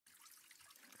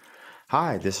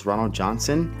Hi, this is Ronald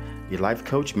Johnson, your life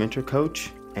coach, mentor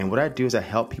coach, and what I do is I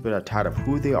help people that are tired of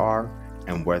who they are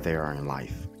and where they are in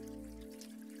life.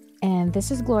 And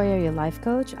this is Gloria, your life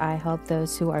coach. I help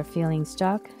those who are feeling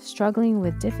stuck, struggling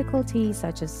with difficulties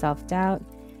such as self-doubt,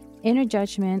 inner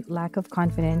judgment, lack of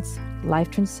confidence, life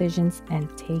transitions, and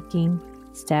taking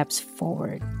steps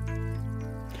forward.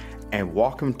 And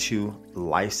welcome to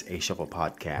Life's a Shuffle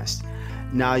podcast.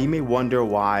 Now, you may wonder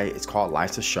why it's called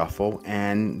Life's a Shuffle,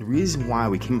 and the reason why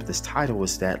we came up with this title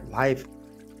was that life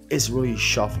is really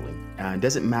shuffling. It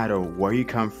doesn't matter where you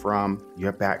come from,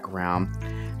 your background,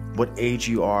 what age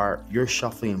you are, you're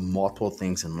shuffling multiple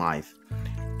things in life.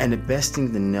 And the best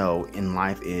thing to know in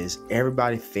life is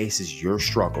everybody faces your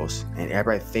struggles and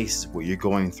everybody faces what you're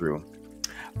going through.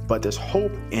 But there's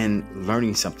hope in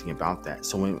learning something about that.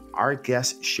 So when our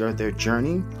guests share their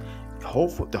journey,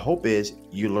 the hope is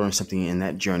you learn something in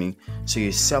that journey so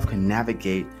yourself can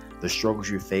navigate the struggles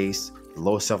you face, the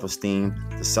low self-esteem,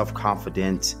 the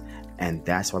self-confidence, and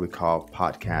that's why we call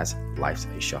podcast Life's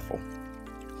a Shuffle.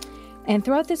 And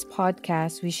throughout this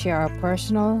podcast, we share our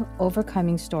personal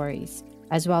overcoming stories,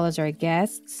 as well as our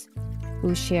guests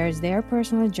who shares their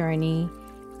personal journey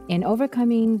in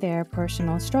overcoming their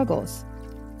personal struggles.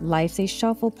 Life's a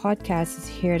Shuffle podcast is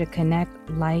here to connect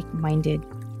like-minded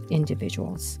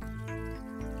individuals.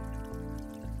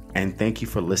 And thank you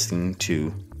for listening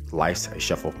to Life's a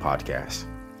Shuffle podcast.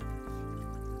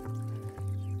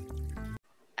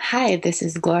 Hi, this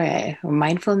is Gloria, a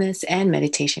mindfulness and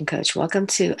meditation coach. Welcome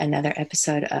to another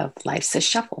episode of Life's a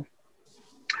Shuffle.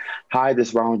 Hi, this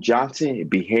is Ronald Johnson, a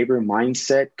behavior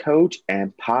mindset coach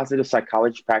and positive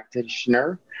psychology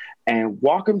practitioner. And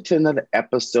welcome to another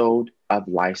episode of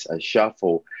Life's a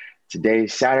Shuffle. Today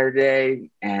is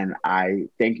Saturday, and I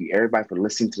thank you everybody for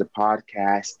listening to the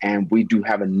podcast. And we do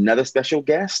have another special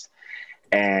guest,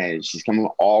 and she's coming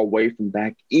all the way from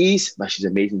back east, but she's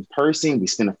an amazing person. We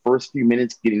spent the first few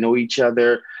minutes getting to know each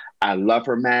other. I love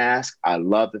her mask. I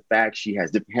love the fact she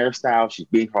has different hairstyles. She's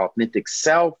being her authentic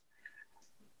self.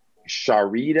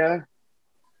 Charita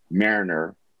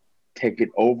Mariner, take it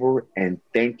over, and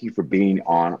thank you for being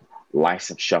on Life's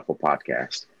a Shuffle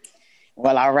podcast.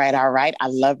 Well, all right. I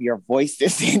love your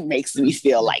voices. It makes me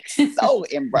feel like so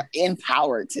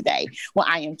empowered today. Well,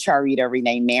 I am Charita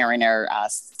Mariner,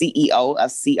 CEO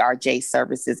of CRJ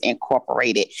Services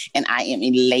Incorporated, and I am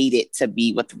elated to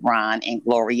be with Ron and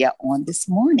Gloria on this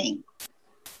morning.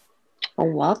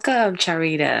 Welcome,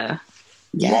 Charita.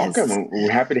 Yes. Welcome.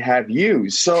 We're happy to have you.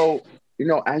 So,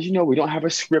 as you know, we don't have a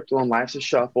script on Life's a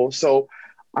Shuffle. So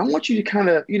I want you to kind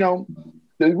of,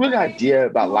 the real idea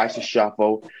about Life's a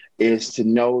Shuffle is to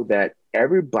know that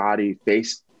everybody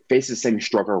faces the same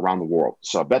struggle around the world.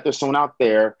 So I bet there's someone out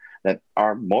there that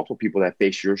are multiple people that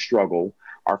face your struggle,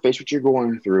 are faced what you're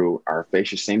going through, are face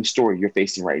the same story you're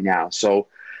facing right now. So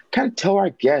kind of tell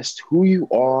our guests who you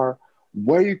are,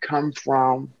 where you come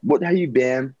from, what have you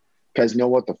been, because you know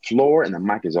what, the floor and the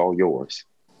mic is all yours.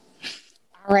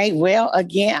 All right. Well,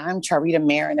 again, I'm Charita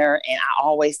Mariner, and I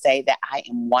always say that I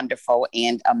am wonderful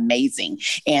and amazing.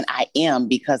 And I am,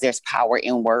 because there's power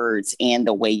in words and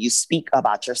the way you speak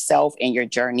about yourself and your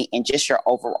journey and just your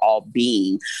overall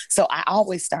being. So I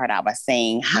always start out by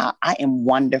saying how I am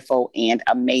wonderful and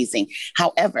amazing.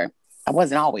 However, I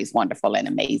wasn't always wonderful and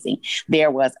amazing.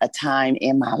 There was a time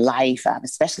in my life,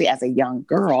 especially as a young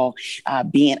girl,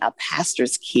 being a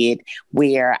pastor's kid,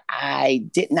 where I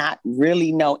did not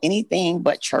really know anything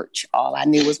but church. All I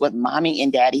knew was what mommy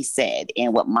and daddy said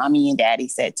and what mommy and daddy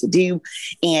said to do.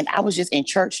 And I was just in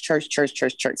church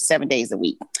 7 days a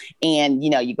week. And,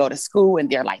 you go to school and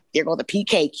they're like, there go the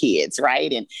PK kids,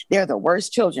 right? And they're the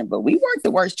worst children, but we weren't the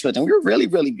worst children. We were really,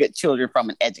 really good children from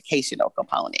an educational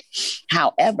component.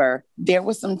 However, there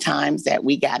were some times that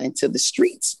we got into the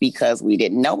streets because we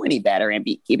didn't know any better, and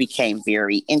it became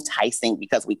very enticing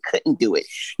because we couldn't do it.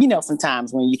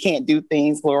 Sometimes when you can't do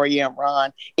things, Gloria and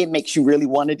Ron, it makes you really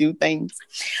want to do things.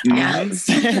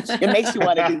 It makes you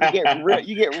want to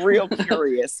you get real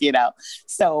curious,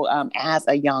 So as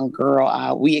a young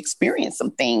girl, we experienced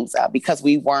some things because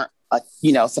we weren't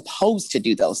supposed to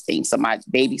do those things. So my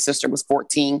baby sister was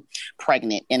 14,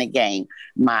 pregnant in a gang.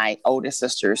 My older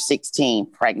sister, 16,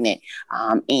 pregnant.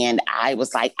 And I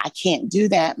was like, I can't do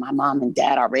that. My mom and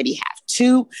dad already have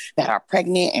two that are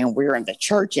pregnant, and we're in the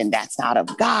church, and that's not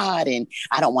of God. And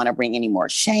I don't want to bring any more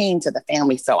shame to the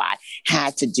family. So I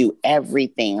had to do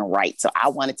everything right. So I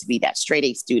wanted to be that straight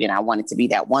A student. I wanted to be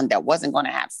that one that wasn't going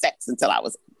to have sex until I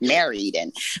was married.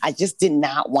 And I just did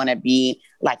not want to be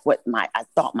like what I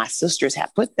thought my sisters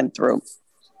had put them through.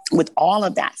 with all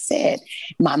of that said,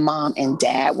 my mom and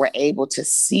dad were able to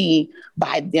see,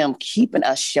 by them keeping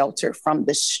us sheltered from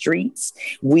the streets,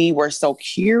 we were so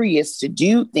curious to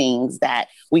do things that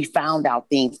we found out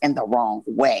things in the wrong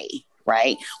way.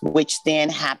 Right. Which then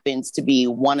happens to be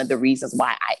one of the reasons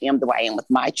why I am the way I am with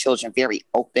my children. Very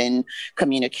open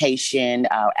communication.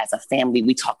 As a family,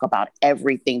 we talk about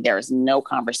everything. There is no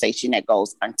conversation that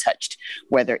goes untouched,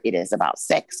 whether it is about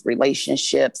sex,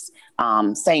 relationships,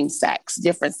 same sex,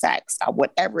 different sex,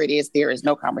 whatever it is, there is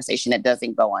no conversation that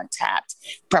doesn't go untapped.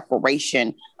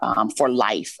 Preparation for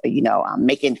life,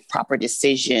 making proper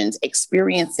decisions,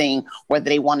 experiencing whether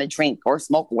they want to drink or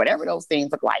smoke, whatever those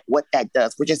things look like, what that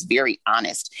does. We're just very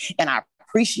honest. And I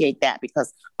appreciate that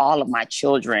because all of my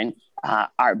children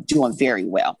are doing very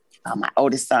well. My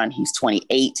oldest son, he's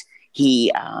 28.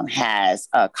 He has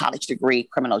a college degree,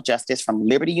 criminal justice from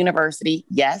Liberty University.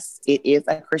 Yes, it is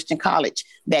a Christian college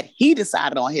that he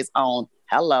decided on his own.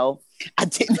 Hello. I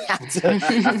didn't have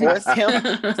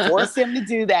to force him to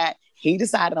do that. He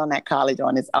decided on that college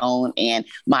on his own. And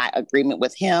my agreement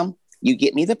with him, you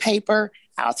get me the paper,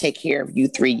 I'll take care of you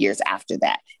 3 years after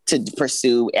that to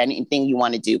pursue anything you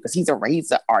want to do. Because he's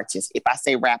an artist. If I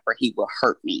say rapper, he will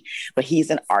hurt me. But he's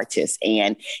an artist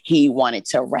and he wanted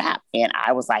to rap. And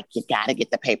I was like, you got to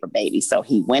get the paper, baby. So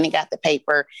he went and got the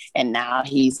paper. And now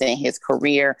he's in his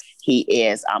career. He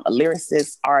is a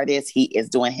lyricist, artist. He is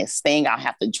doing his thing. I'll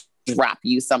have to drop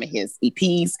you some of his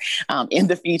EPs in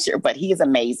the future, but he is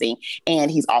amazing. And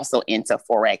he's also into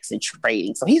Forex and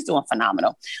trading. So he's doing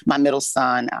phenomenal. My middle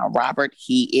son, Robert,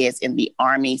 he is in the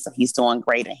Army. So he's doing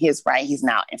great in his right. He's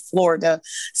now in Florida.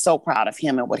 So proud of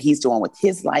him and what he's doing with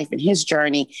his life and his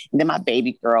journey. And then my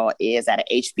baby girl is at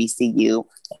a HBCU.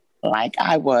 Like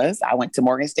I went to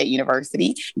Morgan State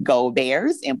University, go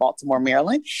Bears in Baltimore,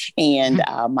 Maryland. And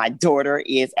my daughter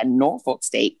is at Norfolk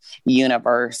State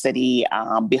University.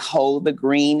 Behold the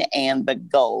green and the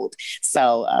gold.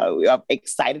 So I'm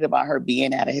excited about her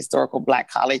being at a historical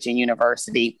Black college and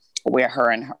university where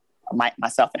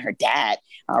myself and her dad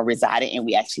resided. And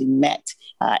we actually met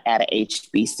at a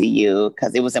HBCU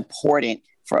because it was important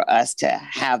for us to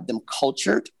have them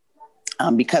cultured.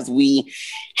 Because we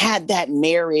had that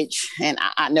marriage, and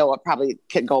I know I probably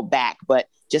could go back, but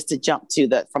just to jump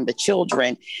to from the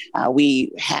children,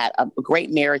 we had a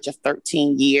great marriage of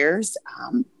 13 years.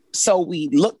 So we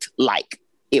looked like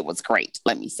it was great.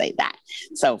 Let me say that.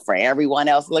 So for everyone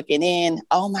else looking in,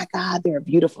 oh my God, they're a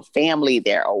beautiful family.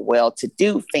 They're a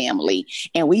well-to-do family.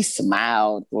 And we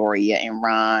smiled, Gloria and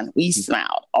Ron. We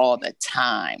smiled all the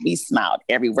time. We smiled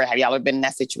everywhere. Have y'all ever been in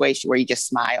that situation where you just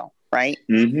smile? Right?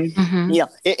 Mm-hmm.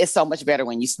 Mm-hmm. It's so much better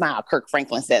when you smile. Kirk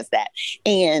Franklin says that.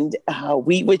 And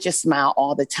we would just smile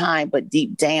all the time. But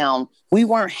deep down, we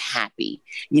weren't happy.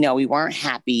 We weren't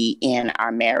happy in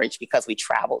our marriage because we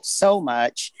traveled so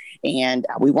much and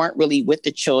we weren't really with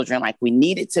the children like we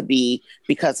needed to be,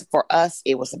 because for us,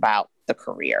 it was about the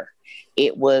career.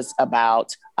 It was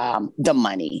about the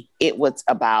money. It was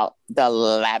about the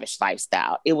lavish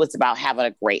lifestyle. It was about having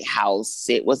a great house.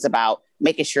 It was about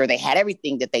making sure they had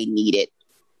everything that they needed.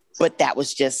 But that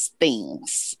was just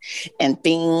things. And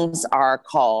things are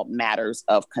called matters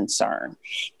of concern.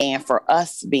 And for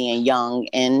us being young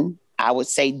and I would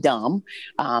say dumb,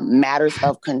 matters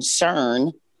of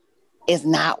concern is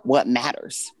not what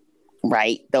matters.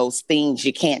 Right? Those things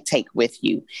you can't take with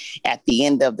you. At the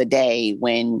end of the day,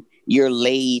 when you're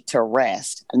laid to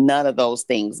rest, none of those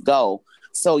things go.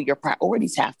 So your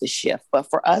priorities have to shift. But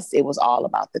for us, it was all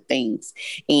about the things.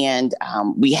 And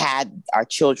we had our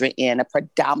children in a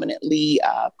predominantly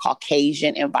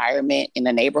Caucasian environment in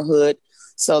the neighborhood.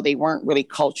 So they weren't really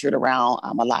cultured around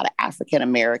a lot of African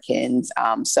Americans.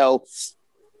 So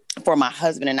for my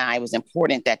husband and I, it was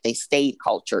important that they stayed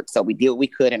cultured. So we did what we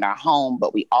could in our home,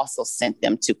 but we also sent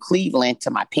them to Cleveland to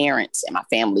my parents and my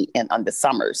family on the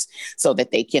summers so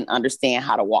that they can understand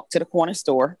how to walk to the corner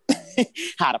store,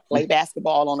 how to play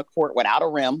basketball on the court without a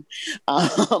rim,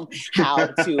 how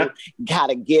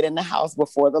to get in the house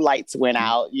before the lights went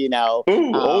out,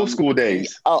 Ooh, old school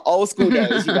days. Old school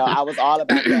days, I was all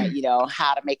about that,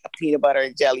 how to make a peanut butter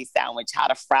and jelly sandwich, how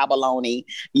to fry bologna,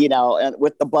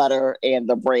 with the butter and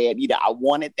the bread. I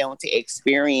wanted them to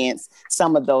experience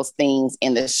some of those things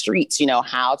in the streets,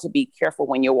 how to be careful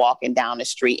when you're walking down the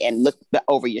street and look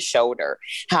over your shoulder,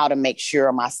 how to make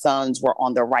sure my sons were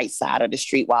on the right side of the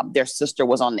street while their sister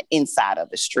was on the inside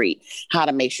of the street, how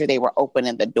to make sure they were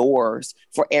opening the doors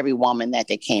for every woman that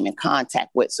they came in contact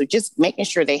with. So just making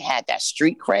sure they had that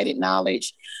street credit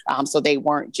knowledge. So they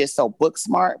weren't just so book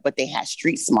smart, but they had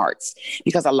street smarts.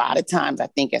 Because a lot of times I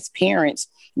think as parents,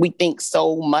 we think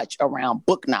so much around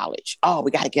book knowledge. Oh, we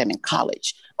got to get them in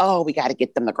college. Oh, we got to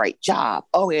get them a great job.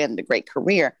 Oh, we had a great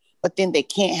career. But then they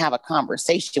can't have a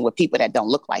conversation with people that don't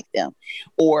look like them,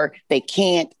 or they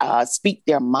can't speak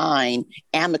their mind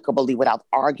amicably without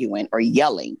arguing or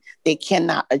yelling. They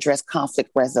cannot address conflict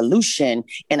resolution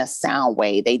in a sound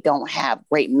way. They don't have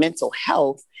great mental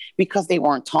health because they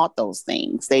weren't taught those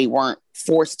things. They weren't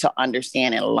forced to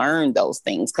understand and learn those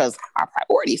things, because our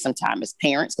priority sometimes as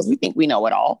parents, because we think we know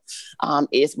it all,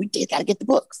 is we got to get the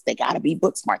books. They got to be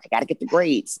book smart. They got to get the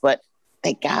grades. But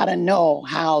they got to know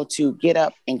how to get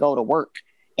up and go to work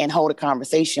and hold a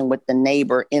conversation with the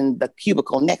neighbor in the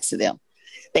cubicle next to them.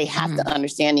 They have to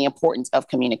understand the importance of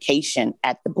communication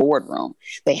at the boardroom.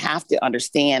 They have to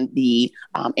understand the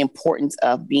importance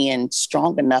of being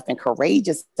strong enough and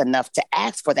courageous enough to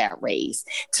ask for that raise,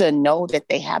 to know that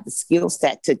they have the skill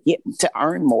set to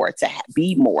earn more, to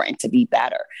be more, and to be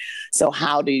better. So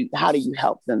how do you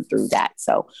help them through that?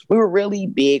 So we were really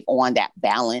big on that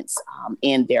balance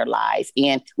in their lives.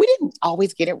 And we didn't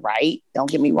always get it right.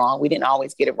 Don't get me wrong. We didn't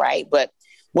always get it right. But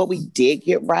what we did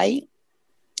get right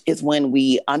is when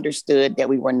we understood that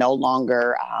we were no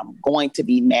longer going to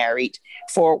be married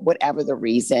for whatever the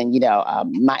reason.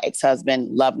 My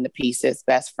ex-husband, loved him to pieces,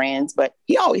 best friends, but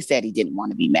he always said he didn't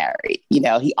want to be married.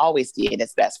 He always did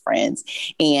as best friends.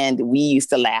 And we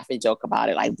used to laugh and joke about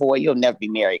it, like, boy, you'll never be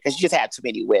married because you just have too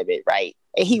many women, right?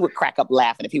 And he would crack up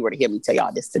laughing if he were to hear me tell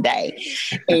y'all this today.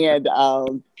 And,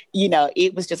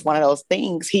 it was just one of those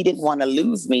things. He didn't want to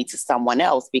lose me to someone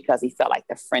else because he felt like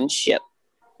the friendship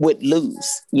would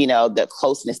lose, the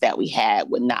closeness that we had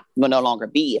would no longer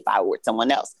be if I were with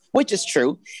someone else, which is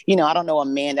true. I don't know a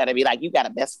man that'd be like, you got a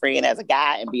best friend as a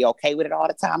guy and be okay with it all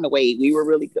the time, the way we were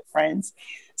really good friends.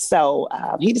 So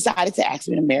he decided to ask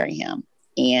me to marry him.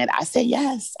 And I said,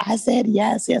 yes. I said,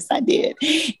 yes, I did.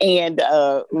 And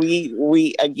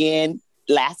we again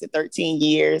lasted 13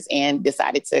 years and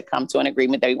decided to come to an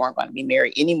agreement that we weren't going to be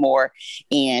married anymore.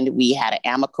 And we had an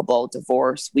amicable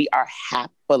divorce. We are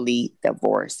happily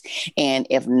divorced. And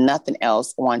if nothing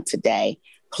else on today,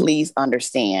 please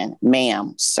understand,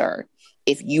 ma'am, sir,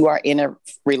 if you are in a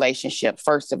relationship,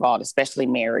 first of all, especially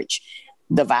marriage,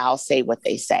 the vows say what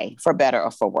they say, for better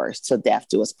or for worse, till death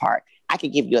do us part. I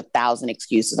could give you 1,000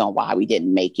 excuses on why we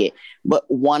didn't make it. But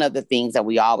one of the things that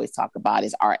we always talk about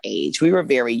is our age. We were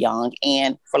very young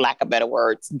and, for lack of better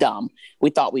words, dumb. We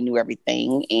thought we knew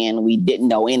everything and we didn't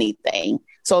know anything.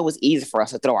 So it was easy for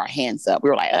us to throw our hands up. We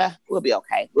were like, we'll be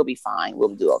okay. We'll be fine.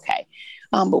 We'll do okay.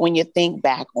 But when you think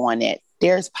back on it,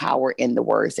 there's power in the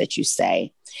words that you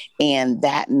say. And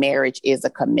that marriage is a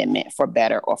commitment, for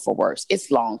better or for worse. It's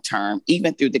long term,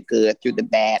 even through the good, through the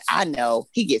bad. I know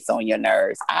he gets on your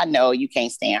nerves. I know you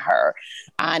can't stand her.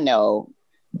 I know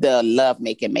the love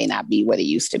making may not be what it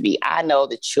used to be. I know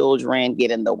the children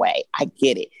get in the way. I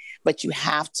get it. But you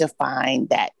have to find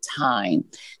that time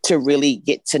to really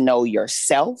get to know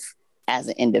yourself as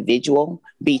an individual,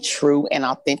 be true and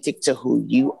authentic to who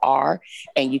you are.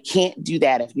 And you can't do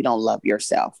that if you don't love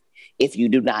yourself, if you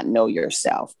do not know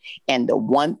yourself. And the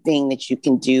one thing that you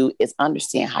can do is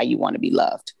understand how you want to be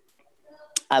loved.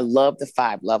 I love the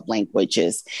 5 love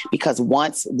languages, because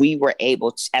once we were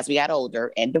able to, as we got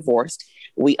older and divorced,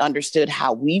 we understood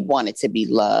how we wanted to be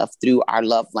loved through our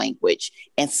love language,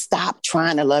 and stop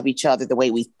trying to love each other the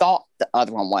way we thought the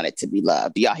other one wanted to be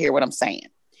loved. Do y'all hear what I'm saying?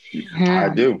 I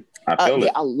do. I feel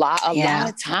it. A lot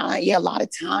of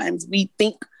times we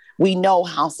think we know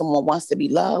how someone wants to be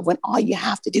loved, when all you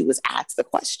have to do is ask the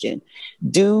question,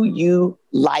 do you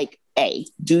like A?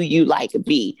 Do you like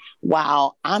B?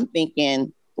 While I'm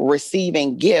thinking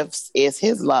receiving gifts is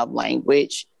his love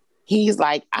language, he's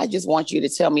like, I just want you to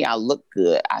tell me I look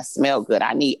good, I smell good,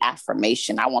 I need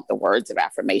affirmation, I want the words of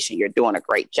affirmation, you're doing a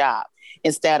great job.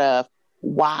 Instead of,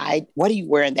 why? What are you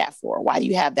wearing that for? Why do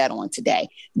you have that on today?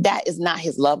 That is not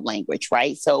his love language,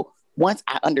 right? So once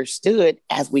I understood,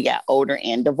 as we got older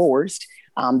and divorced,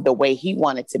 the way he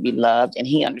wanted to be loved, and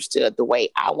he understood the way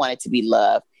I wanted to be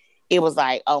loved, it was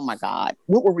like, oh my God,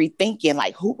 what were we thinking?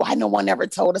 Like, why no one ever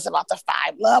told us about the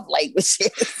 5 love languages?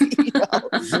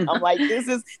 I'm like, this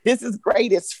is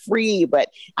great. It's free. But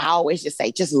I always just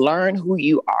say, just learn who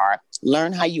you are,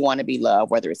 learn how you want to be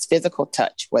loved, whether it's physical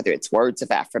touch, whether it's words of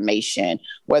affirmation,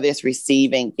 whether it's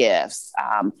receiving gifts,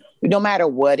 no matter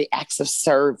what, acts of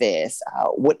service,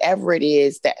 whatever it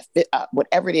is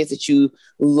that you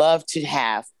love to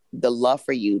have the love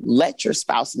for you, let your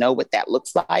spouse know what that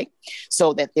looks like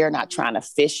so that they're not trying to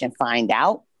fish and find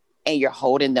out and you're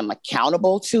holding them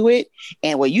accountable to it.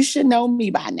 And well, you should know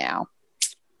me by now.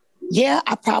 Yeah,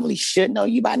 I probably should know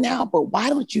you by now, but why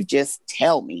don't you just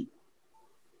tell me?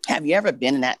 Have you ever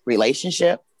been in that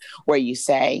relationship where you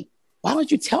say, why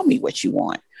don't you tell me what you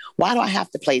want? Why do I have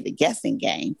to play the guessing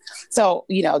game? So,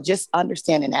 just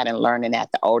understanding that and learning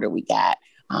that the older we got,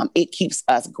 it keeps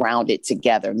us grounded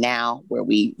together now where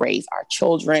we raise our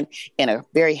children in a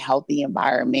very healthy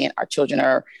environment. Our children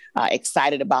are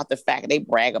excited about the fact they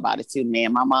brag about it too,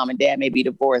 man. My mom and dad may be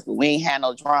divorced, but we ain't had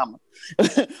no drama.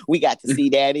 We got to see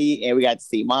daddy and we got to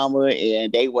see mama,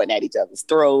 and they wasn't at each other's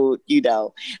throat.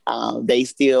 They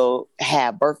still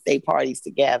have birthday parties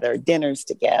together, dinners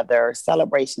together,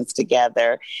 celebrations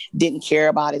together, didn't care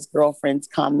about his girlfriends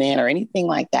coming or anything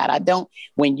like that.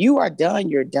 When you are done,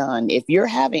 you're done. If you're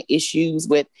having issues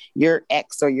with your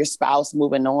ex or your spouse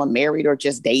moving on, married or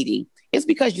just dating, it's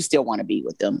because you still want to be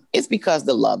with them. It's because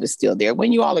the love is still there.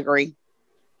 When you all agree?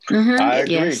 Mm-hmm. I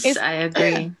agree. Yes, I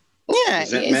agree.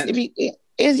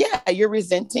 You're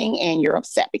resenting and you're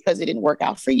upset because it didn't work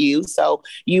out for you. So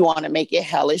you want to make it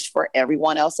hellish for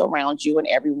everyone else around you and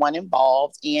everyone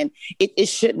involved. And it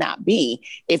should not be.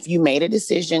 If you made a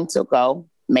decision to go,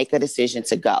 make a decision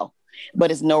to go.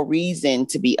 But it's no reason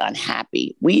to be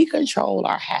unhappy. We control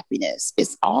our happiness.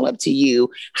 It's all up to you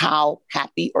how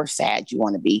happy or sad you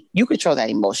want to be. You control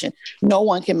that emotion. No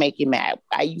one can make you mad.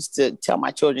 I used to tell my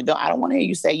children, I don't want to hear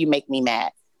you say you make me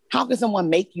mad. How can someone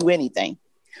make you anything?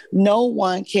 No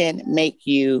one can make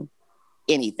you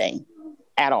anything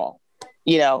at all.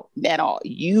 At all.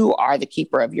 You are the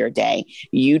keeper of your day.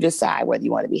 You decide whether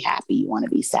you want to be happy, you want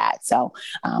to be sad. So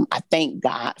I thank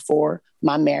God for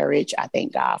my marriage. I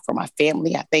thank God for my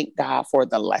family. I thank God for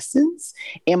the lessons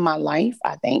in my life.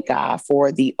 I thank God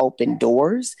for the open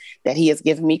doors that he has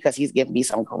given me, because he's given me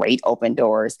some great open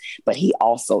doors, but he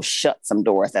also shut some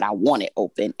doors that I wanted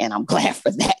open. And I'm glad for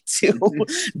that too,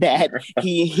 that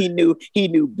he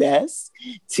knew best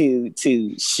to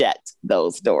shut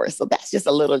those doors. So that's just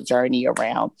a little journey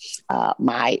around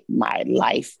my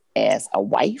life as a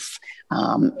wife,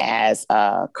 as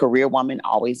a career woman,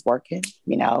 always working,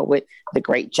 with the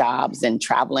great jobs and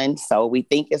traveling. So we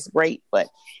think it's great, but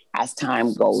as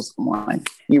time goes on,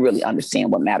 you really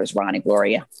understand what matters, Ron and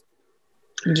Gloria.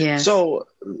 Yes. So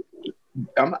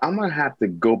I'm going to have to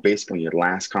go based on your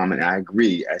last comment. I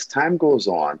agree. As time goes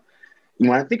on,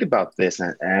 when I think about this,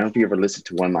 and I don't know if you ever listened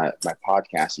to one of my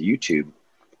podcasts on YouTube,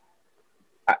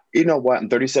 you know what? I'm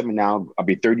 37 now. I'll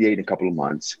be 38 in a couple of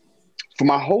months. For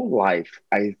my whole life,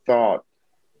 I thought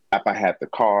if I had the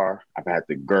car, if I had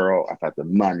the girl, if I had the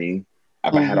money,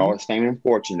 if I had all this fame and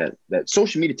fortune that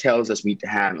social media tells us we need to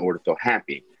have in order to feel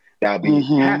happy, that would be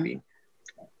happy.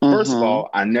 First of all,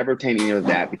 I never attained any of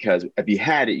that, because if you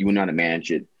had it, you would not have managed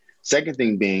it. Second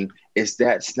thing being is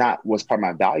that's not what's part of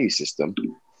my value system.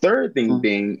 Third thing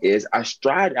being is I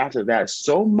strived after that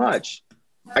so much.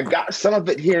 I got some of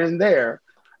it here and there,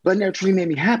 but it never truly made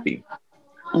me happy.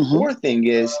 Fourth thing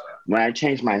is when I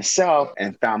changed myself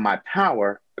and found my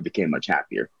power, I became much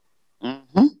happier.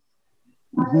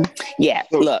 Yeah,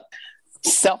 look,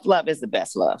 self-love is the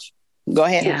best love. Go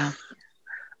ahead. Yeah.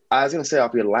 I was going to say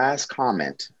off your last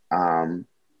comment,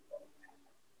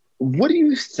 what do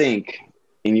you think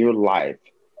in your life?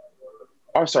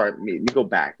 Oh, sorry, let me go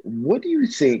back. What do you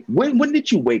think? When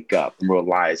did you wake up and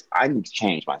realize I need to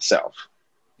change myself?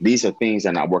 These are things that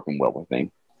are not working well with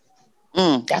me.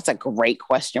 That's a great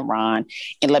question, Ron.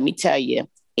 And let me tell you,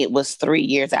 it was 3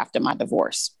 years after my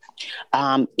divorce.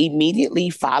 Immediately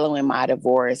following my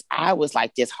divorce, I was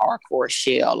like this hardcore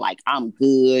shell, like I'm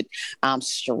good, I'm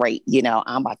straight,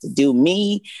 I'm about to do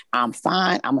me, I'm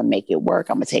fine, I'm gonna make it work,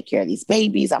 I'm gonna take care of these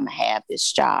babies, I'm gonna have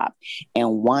this job.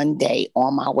 And one day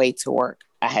on my way to work,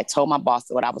 I had told my boss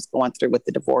what I was going through with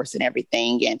the divorce and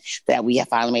everything, and that we had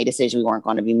finally made a decision we weren't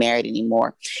going to be married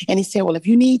anymore. And he said, well, if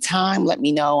you need time, let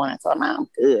me know. And I told him, I'm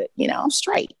good, I'm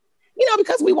straight.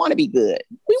 Because we want to be good.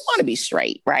 We want to be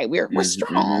straight, right? We're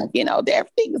strong,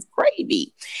 everything is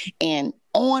gravy. And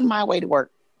on my way to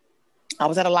work, I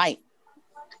was at a light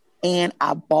and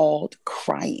I bawled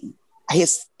crying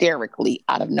hysterically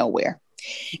out of nowhere.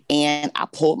 And I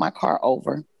pulled my car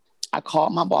over. I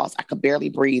called my boss. I could barely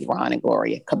breathe, Ron and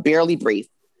Gloria, could barely breathe.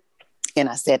 And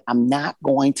I said, I'm not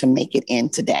going to make it in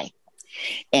today.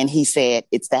 And he said,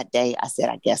 it's that day. I said,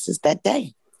 I guess it's that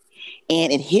day.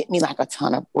 And it hit me like a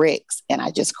ton of bricks. And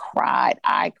I just cried.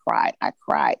 I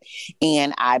cried.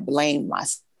 And I blamed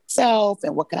myself.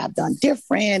 And what could I have done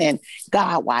different? And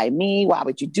God, why me? Why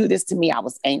would you do this to me? I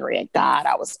was angry at God.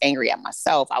 I was angry at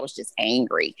myself. I was just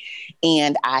angry.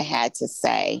 And I had to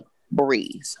say,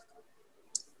 breathe.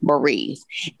 bereaved.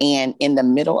 And in the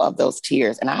middle of those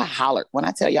tears, and I hollered. When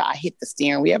I tell you I hit the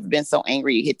steering wheel, ever been so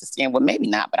angry you hit the steering wheel? Maybe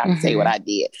not, but I can tell you what I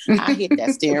did. I hit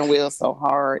that steering wheel so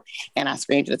hard, and I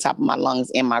screamed to the top of my lungs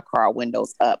in my car,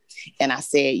 windows up. And I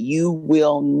said, you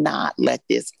will not let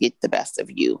this get the best of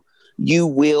you. You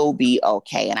will be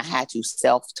okay. And I had to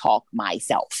self-talk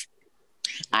myself.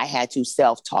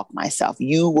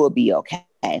 You will be okay.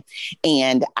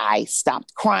 And I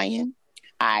stopped crying.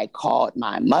 I called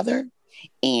my mother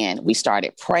and we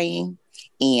started praying.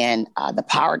 And the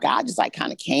power of God just like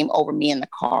kind of came over me in the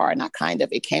car.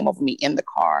 It came over me in the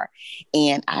car.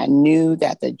 And I knew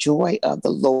that the joy of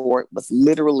the Lord was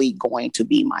literally going to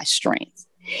be my strength.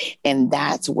 And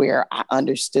that's where I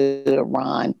understood,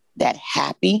 Ron, that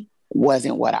happy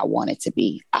wasn't what I wanted to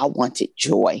be. I wanted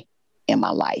joy in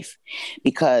my life,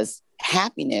 because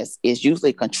happiness is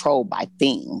usually controlled by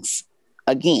things.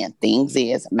 Again, things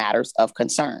is matters of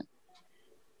concern.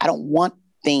 I don't want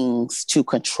things to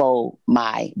control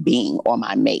my being or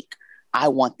my make. I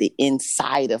want the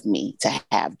inside of me to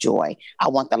have joy. I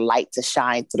want the light to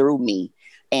shine through me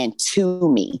and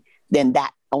to me. Then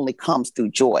that only comes through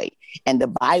joy. And the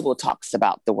Bible talks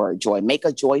about the word joy. Make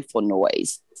a joyful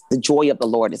noise. The joy of the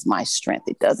Lord is my strength.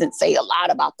 It doesn't say a lot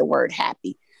about the word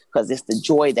happy, because it's the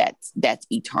joy that's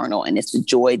eternal. And it's the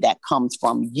joy that comes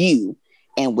from you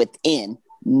and within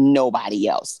nobody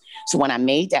else. So when I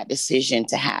made that decision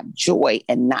to have joy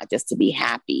and not just to be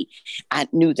happy, I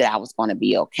knew that I was going to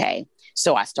be okay.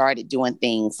 So I started doing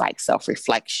things like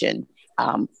self-reflection,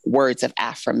 words of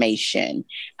affirmation.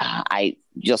 I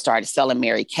just started selling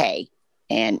Mary Kay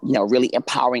and, really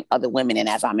empowering other women. And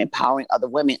as I'm empowering other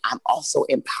women, I'm also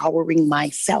empowering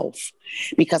myself,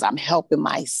 because I'm helping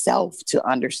myself to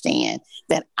understand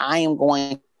that I am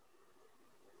going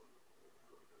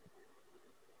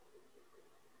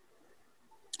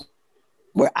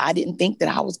where I didn't think that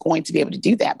I was going to be able to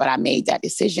do that, but I made that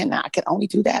decision. Now I could only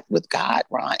do that with God,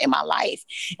 Ron, in my life.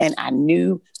 And I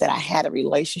knew that I had a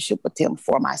relationship with him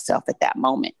for myself at that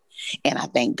moment. And I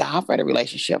thank God for the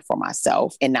relationship for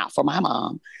myself, and not for my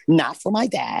mom, not for my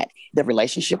dad. The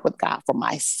relationship with God for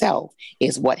myself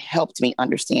is what helped me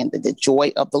understand that the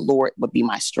joy of the Lord would be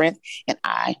my strength and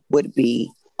I would be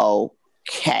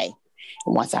okay.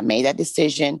 And once I made that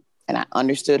decision and I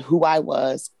understood who I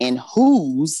was and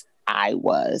whose I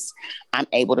was, I'm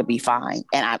able to be fine.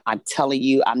 And I'm telling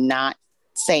you, I'm not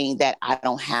saying that I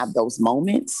don't have those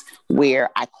moments where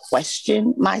I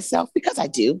question myself, because I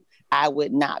do. I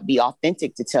would not be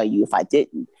authentic to tell you if I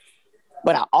didn't.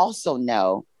 But I also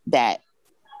know that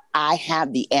I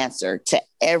have the answer to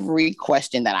every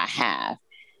question that I have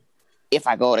if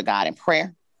I go to God in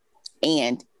prayer,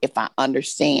 and if I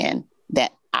understand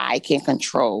that I can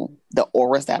control the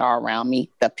auras that are around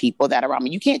me, the people that are around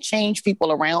me. You can't change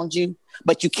people around you,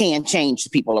 but you can change the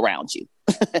people around you.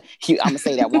 I'm going to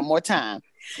say that one more time.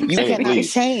 You cannot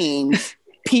change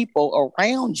people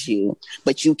around you,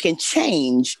 but you can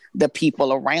change the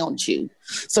people around you.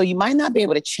 So you might not be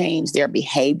able to change their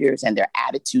behaviors and their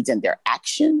attitudes and their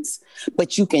actions,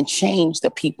 but you can change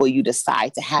the people you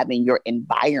decide to have in your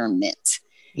environment.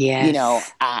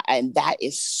 Yes. And that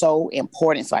is so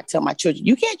important. So I tell my children,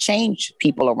 you can't change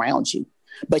people around you,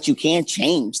 but you can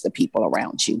change the people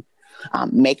around you.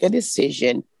 Make a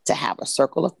decision to have a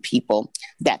circle of people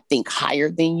that think higher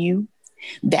than you,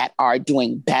 that are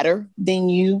doing better than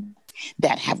you,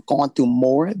 that have gone through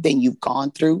more than you've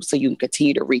gone through, so you can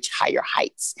continue to reach higher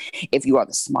heights. If you are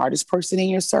the smartest person in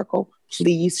your circle,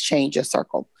 please change your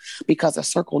circle, because a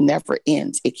circle never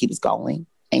ends. It keeps going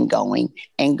and going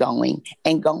and going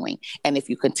and going. And if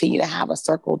you continue to have a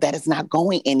circle that is not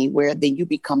going anywhere, then you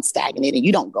become stagnant and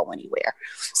you don't go anywhere.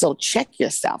 So check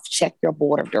yourself, check your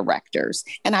board of directors.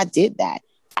 And I did that.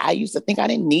 I used to think I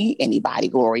didn't need anybody,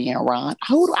 Gloria and Ron.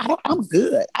 I'm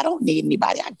good. I don't need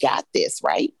anybody. I got this,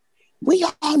 right? We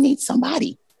all need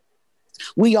somebody.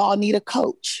 We all need a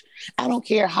coach. I don't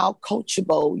care how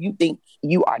coachable you think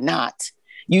you are not.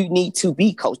 You need to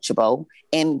be coachable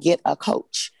and get a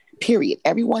coach. Period.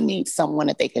 Everyone needs someone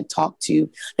that they can talk to,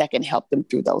 that can help them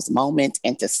through those moments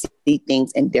and to see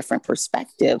things in different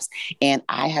perspectives. And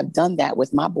I have done that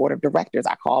with my board of directors.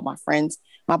 I call my friends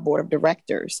my board of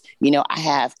directors. I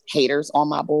have haters on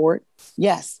my board.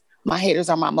 Yes, my haters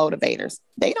are my motivators.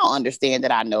 They don't understand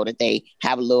that I know that they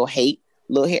have a little hate,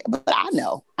 but I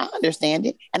know, I understand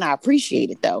it. And I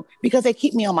appreciate it though, because they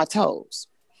keep me on my toes.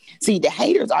 See, the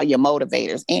haters are your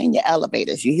motivators and your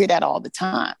elevators. You hear that all the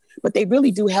time, but they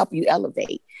really do help you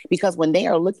elevate, because when they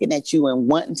are looking at you and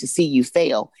wanting to see you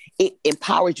fail, it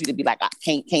empowers you to be like, I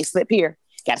can't slip here.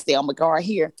 Got to stay on my guard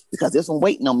here, because there's one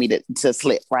waiting on me to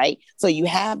slip, right? So you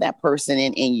have that person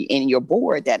in your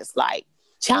board that is like,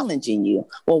 challenging you.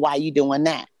 Well, why are you doing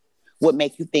that? What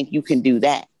make you think you can do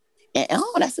that? And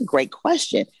oh, that's a great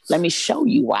question. Let me show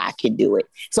you why I can do it.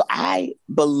 So I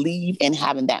believe in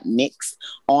having that mix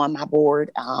on my board.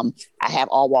 I have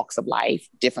all walks of life,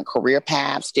 different career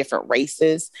paths, different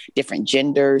races, different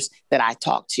genders that I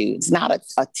talk to. It's not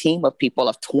a team of people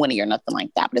of 20 or nothing like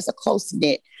that, but it's a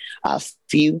close-knit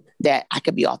few that I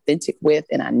could be authentic with.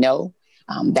 And I know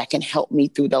that can help me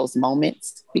through those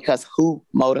moments, because who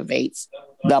motivates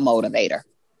the motivator?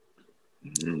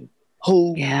 Mm-hmm.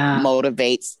 Who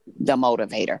motivates the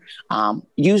motivator?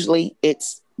 Usually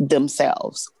it's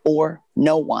themselves or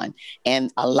no one.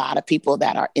 And a lot of people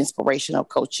that are inspirational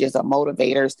coaches or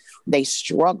motivators, they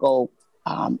struggle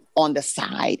on the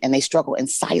side, and they struggle in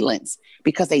silence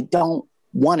because they don't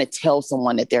want to tell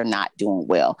someone that they're not doing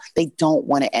well. They don't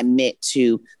want to admit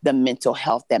to the mental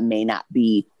health that may not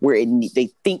be where they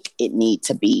think it need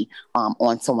to be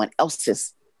on someone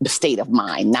else's state of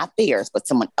mind, not theirs, but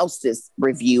someone else's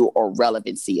review or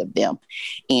relevancy of them.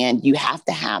 And you have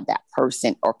to have that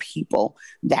person or people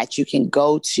that you can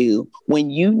go to when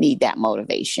you need that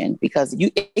motivation, because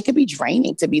it could be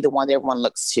draining to be the one that everyone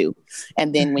looks to.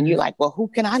 And then when you're like, well, who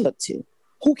can I look to?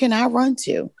 Who can I run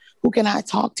to? Who can I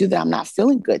talk to that I'm not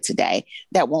feeling good today,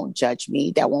 that won't judge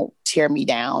me, that won't tear me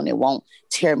down, it won't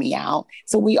tear me out?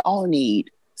 So we all need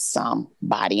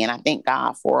somebody. And I thank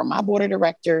God for my board of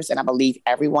directors, and I believe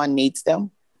everyone needs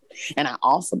them. And I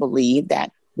also believe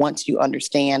that once you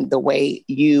understand the way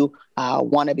you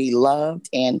want to be loved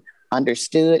and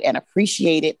understood and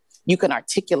appreciated, you can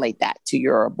articulate that to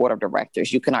your board of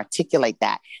directors. You can articulate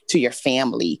that to your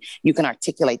family. You can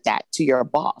articulate that to your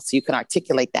boss. You can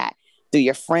articulate that through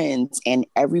your friends, and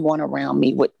everyone around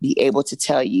me would be able to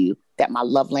tell you that my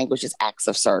love language is acts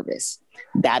of service.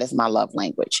 That is my love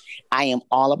language. I am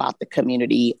all about the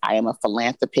community. I am a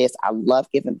philanthropist. I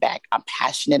love giving back. I'm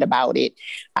passionate about it.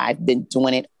 I've been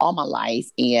doing it all my life,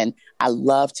 and I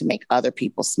love to make other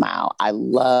people smile. I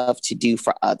love to do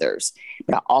for others,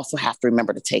 but I also have to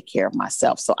remember to take care of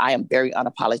myself. So I am very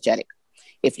unapologetic.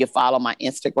 If you follow my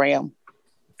Instagram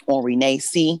on Renee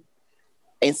C.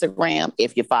 Instagram,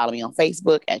 if you follow me on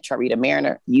Facebook at Charita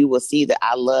Mariner, you will see that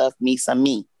I love me some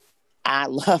me. I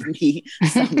love me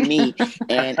some me,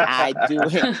 and I do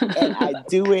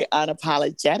it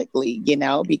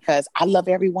unapologetically, because I love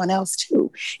everyone else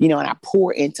too, and I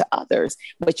pour into others.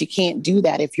 But you can't do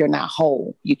that if you're not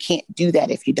whole. You can't do that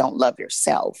if you don't love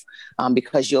yourself,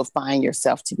 because you'll find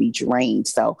yourself to be drained.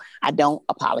 So I don't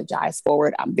apologize for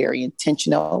it. I'm very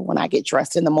intentional when I get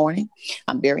dressed in the morning.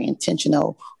 I'm very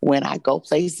intentional when I go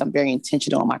places. I'm very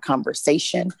intentional in my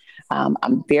conversation.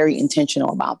 I'm very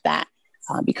intentional about that.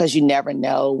 Because you never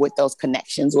know what those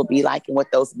connections will be like and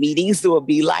what those meetings will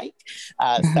be like.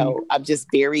 So I'm just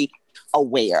very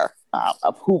aware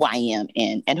of who I am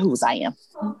and whose I am.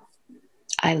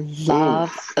 I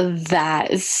love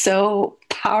that. It's so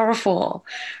powerful.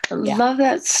 I love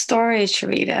that story,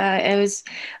 Charita.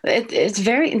 It's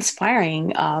very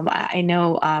inspiring. I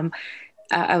know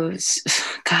I was,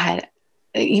 God,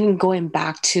 even going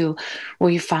back to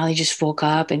where you finally just woke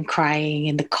up and crying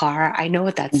in the car. I know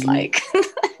what that's like.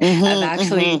 I've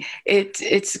actually,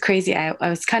 it's crazy. I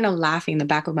was kind of laughing in the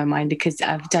back of my mind because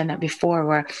I've done that before,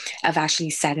 where I've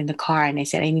actually sat in the car and I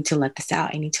said, I need to let this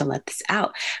out. I need to let this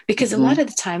out. Because a lot of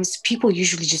the times people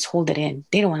usually just hold it in.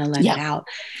 They don't want to let it out,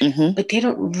 but they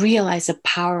don't realize the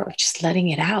power of just letting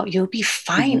it out. You'll be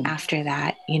fine after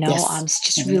that,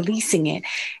 just releasing it.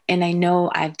 And I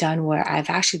know I've done where I've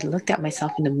actually looked at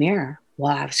myself in the mirror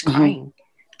while I was crying,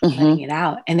 letting it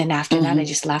out. And then after that, I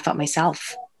just laugh at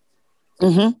myself.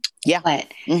 Yeah.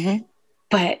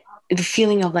 But the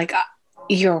feeling of like,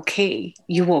 you're okay.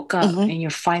 You woke up and you're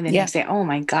fine the next day. Oh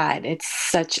my God. It's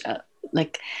such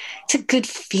it's a good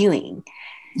feeling.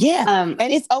 Yeah. And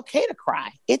it's okay to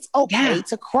cry. It's okay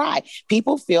to cry.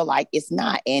 People feel like it's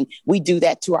not. And we do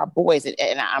that to our boys.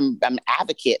 And I'm an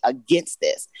advocate against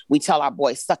this. We tell our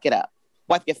boys, suck it up.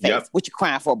 Wipe your face. Yep. What you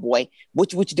crying for, boy?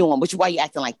 What you doing? Why you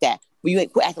acting like that? Well, you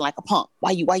ain't quit acting like a punk.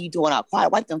 Why you doing all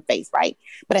quiet? Wipe them face, right?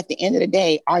 But at the end of the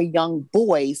day, our young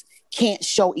boys can't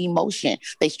show emotion.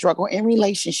 They struggle in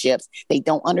relationships. They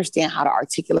don't understand how to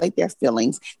articulate their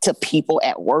feelings to people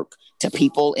at work, to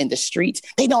people in the streets.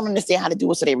 They don't understand how to do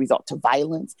it. So they result to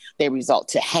violence. They result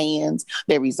to hands.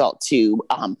 They result to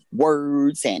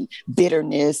words and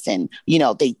bitterness. And,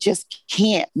 they just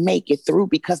can't make it through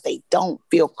because they don't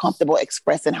feel comfortable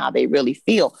expressing how they really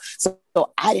feel. So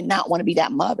I did not want to be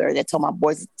that mother that told my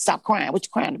boys, stop crying. What you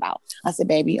crying about? I said,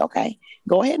 baby, okay,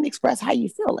 go ahead and express how you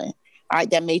feeling. All right,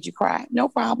 that made you cry. No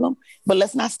problem. But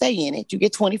let's not stay in it. You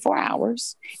get 24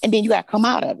 hours and then you got to come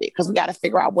out of it because we got to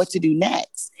figure out what to do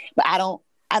next. But I don't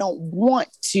I don't want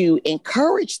to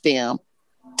encourage them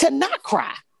to not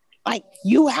cry. Like,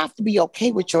 you have to be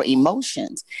okay with your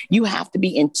emotions. You have to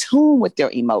be in tune with their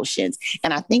emotions.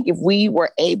 And I think if we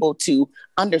were able to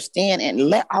understand and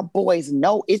let our boys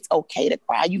know it's okay to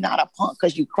cry, you're not a punk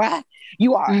because you cry.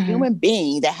 You are a human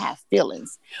being that has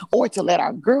feelings. Or to let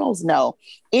our girls know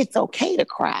it's okay to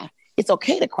cry. It's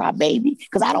okay to cry, baby,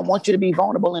 because I don't want you to be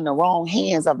vulnerable in the wrong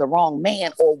hands of the wrong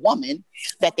man or woman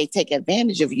that they take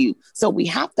advantage of you. So we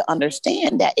have to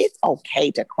understand that it's okay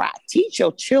to cry. Teach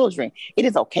your children it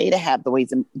is okay to have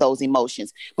those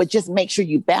emotions, but just make sure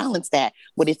you balance that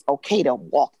with it's okay to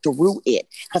walk through it,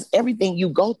 because everything you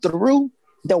go through,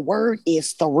 the word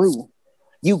is through.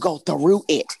 You go through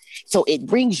it. So it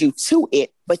brings you to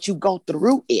it, but you go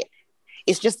through it.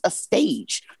 It's just a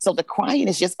stage. So the crying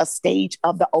is just a stage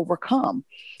of the overcome.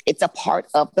 It's a part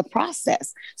of the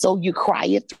process. So you cry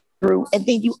it through and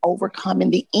then you overcome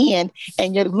in the end,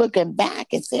 and you're looking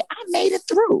back and say, I made it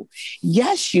through.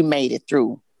 Yes, you made it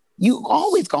through. You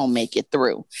always gonna make it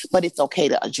through, but it's okay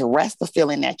to address the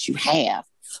feeling that you have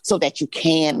so that you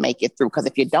can make it through. Because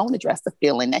if you don't address the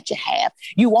feeling that you have,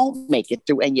 you won't make it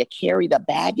through, and you carry the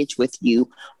baggage with you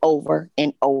over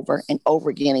and over and over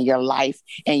again in your life,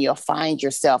 and you'll find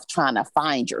yourself trying to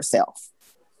find yourself.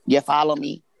 You follow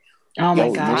me? Oh my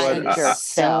You'll gosh, find that is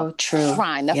so true.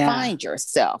 Trying to find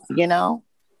yourself, You know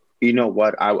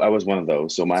what? I was one of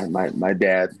those. So my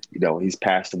dad, he's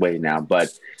passed away now,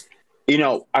 but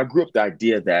I grew up with the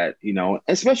idea that,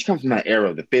 especially coming from that era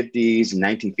of the 50s,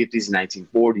 1950s,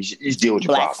 1940s, you just deal with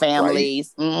your Black problems,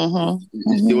 families. right? You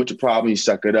just deal with your problem, you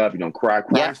suck it up, you don't cry.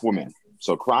 Crying's for men.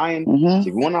 So crying, so if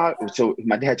you want to, so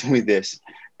my dad told me this,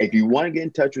 if you want to get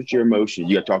in touch with your emotions,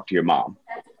 you got to talk to your mom.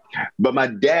 But my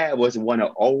dad was the one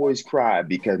that always cried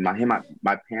because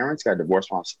my parents got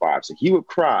divorced when I was 5. So he would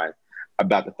cry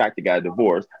about the fact they got a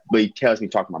divorce, but he tells me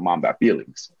to talk to my mom about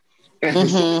feelings. And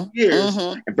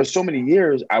for so many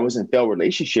years, I was in failed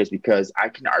relationships because I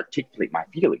couldn't articulate my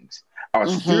feelings. I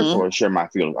was fearful to share my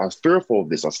feelings. I was fearful of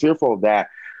this. I was fearful of that.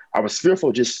 I was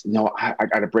fearful just, I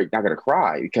got to break down, I got to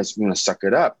cry because I'm going to suck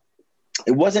it up.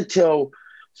 It wasn't until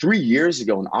 3 years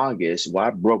ago in August where I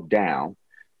broke down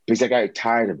because I got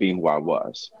tired of being who I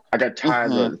was. I got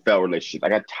tired of the failed relationship. I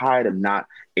got tired of not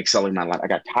excelling in my life. I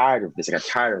got tired of this. I got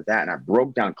tired of that. And I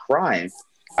broke down crying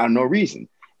out of no reason.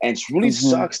 And it really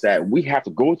sucks that we have to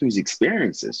go through these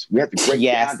experiences. We have to break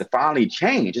down to finally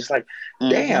change. It's like,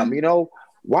 damn,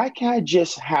 why can't I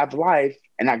just have life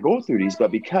and not go through these? But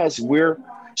because we're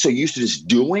so used to just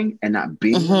doing and not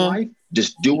being in life,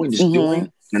 just doing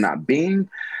and not being,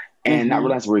 and not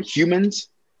realize we're humans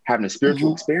having a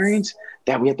spiritual experience,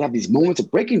 that we have to have these moments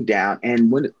of breaking down.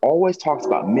 And when it always talks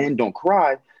about men don't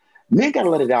cry, men got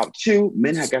to let it out too.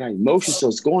 Men have got emotions. So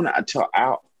it's going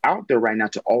out there right now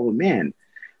to all the men.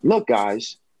 Look,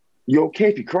 guys, you're okay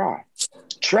if you cry.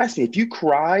 Trust me, if you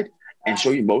cried and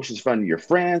show your emotions in front of your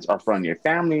friends or in front of your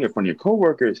family or in front of your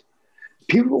coworkers,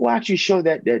 people will actually show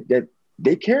that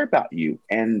they care about you,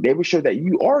 and they will show that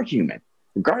you are human.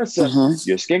 Regardless of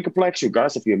your skin complexion,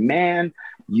 regardless if you're a man,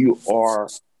 you are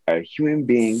a human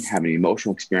being having an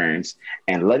emotional experience,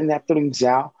 and letting that feelings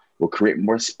out will create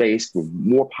more space for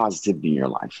more positivity in your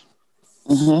life.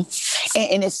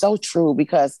 And it's so true,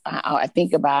 because I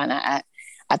think about,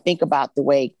 I think about the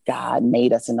way God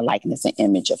made us in the likeness and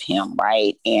image of him,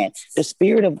 right? And the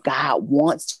Spirit of God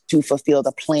wants to fulfill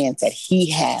the plans that he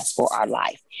has for our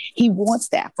life. He wants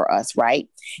that for us, right?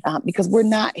 Because we're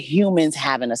not humans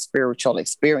having a spiritual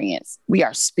experience. We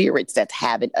are spirits that's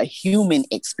having a human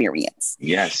experience.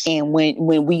 Yes. And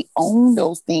when we own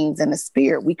those things in the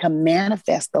spirit, we can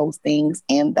manifest those things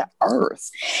in the earth.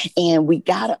 And we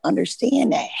got to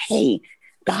understand that, hey,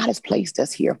 God has placed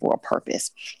us here for a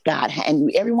purpose.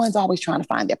 And everyone's always trying to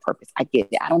find their purpose. I get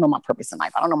it. I don't know my purpose in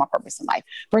life. I don't know my purpose in life.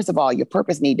 First of all, your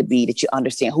purpose need to be that you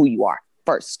understand who you are.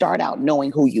 First, start out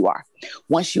knowing who you are.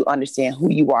 Once you understand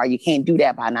who you are, you can't do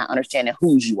that by not understanding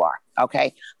whose you are.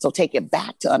 Okay. So take it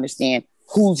back to understand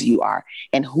whose you are,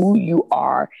 and who you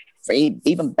are.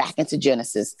 Even back into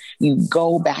Genesis, you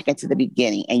go back into the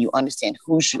beginning and you understand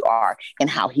who you are and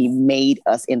how he made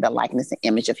us in the likeness and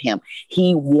image of him.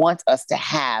 He wants us to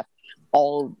have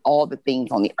all the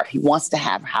things on the earth. He wants to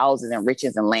have houses and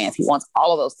riches and lands. He wants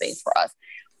all of those things for us.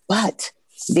 But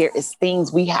there is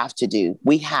things we have to do.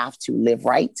 We have to live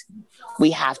right.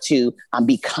 We have to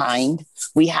be kind.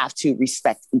 We have to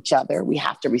respect each other. We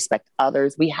have to respect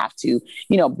others. We have to,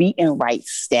 be in right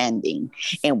standing.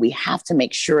 And we have to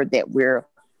make sure that we're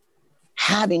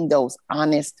having those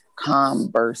honest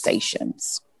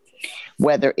conversations,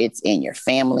 whether it's in your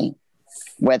family,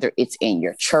 whether it's in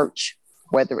your church,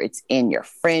 whether it's in your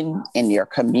friend, in your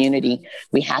community.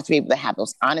 We have to be able to have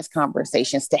those honest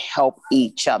conversations to help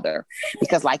each other.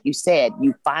 Because like you said,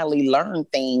 you finally learn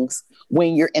things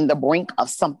when you're in the brink of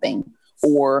something,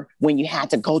 or when you had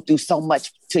to go through so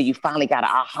much till you finally got an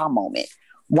aha moment.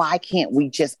 Why can't we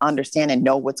just understand and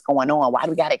know what's going on? Why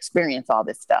do we got to experience all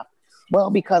this stuff?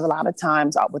 Well, because a lot of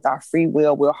times with our free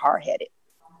will, we're hard-headed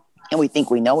and we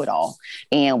think we know it all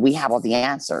and we have all the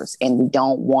answers, and we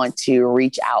don't want to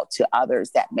reach out to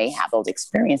others that may have those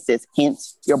experiences.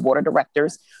 Hence your board of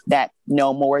directors that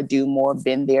know more, do more,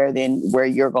 been there than where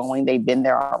you're going. They've been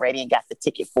there already and got the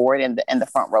ticket for it in the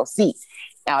front row seat.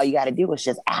 All you got to do is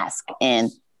just ask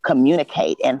and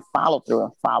communicate and follow through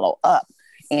and follow up.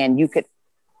 And you could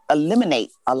eliminate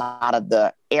a lot of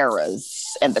the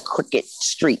errors and the crooked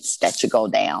streets that you go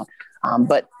down.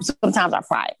 But sometimes our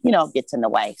pride, gets in the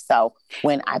way. So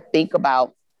when I think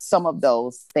about some of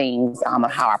those things,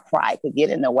 how our pride could get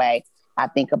in the way, I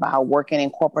think about working in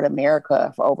corporate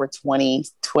America for over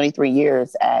 23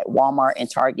 years at Walmart and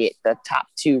Target, the top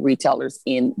two retailers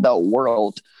in the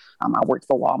world. I worked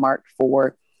for Walmart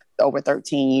for over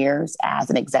 13 years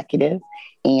as an executive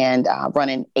and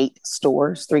running 8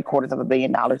 stores, $750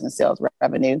 million in sales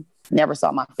revenue. Never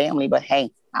saw my family, but hey,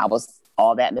 I was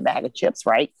all that in the bag of chips,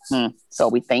 right? So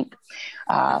we think.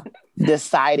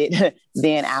 Decided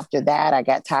then after that, I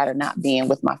got tired of not being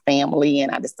with my family,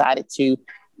 and I decided to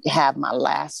have my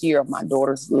last year of my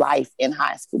daughter's life in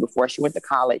high school before she went to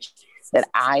college, that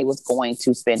I was going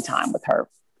to spend time with her.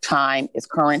 Time is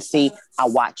currency. I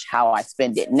watch how I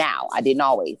spend it now. I didn't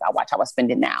always. I watch how I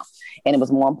spend it now. And it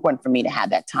was more important for me to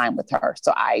have that time with her.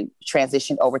 So I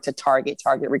transitioned over to Target.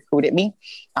 Target recruited me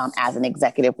as an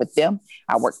executive with them.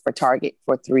 I worked for Target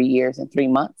for 3 years and 3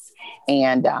 months.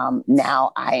 And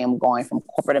now I am going from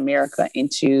corporate America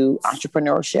into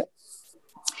entrepreneurship.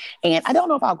 And I don't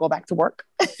know if I'll go back to work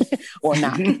or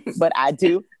not, but I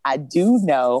do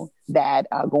know that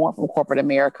going from corporate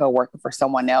America, working for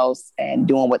someone else and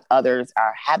doing what others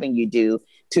are having you do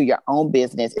to your own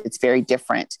business, it's very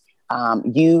different.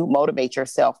 You motivate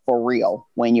yourself for real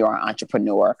when you're an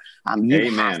entrepreneur.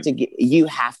 You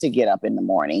have to get up in the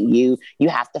morning. You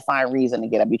have to find reason to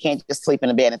get up. You can't just sleep in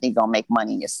the bed and think you're gonna make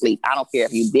money in your sleep. I don't care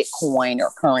if you Bitcoin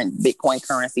or current Bitcoin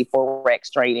currency,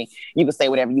 Forex trading. You can say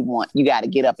whatever you want. You got to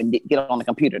get up and get on the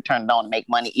computer, turn it on, and make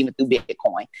money, even through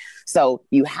Bitcoin. So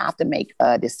you have to make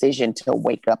a decision to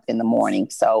wake up in the morning.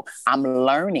 So I'm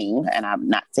learning, and I'm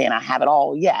not saying I have it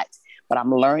all yet, but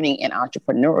I'm learning in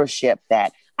entrepreneurship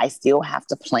that I still have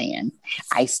to plan.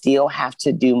 I still have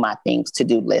to do my things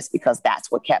to-do list, because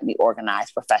that's what kept me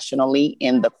organized professionally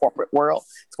in the corporate world.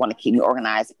 It's going to keep me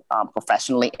organized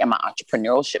professionally in my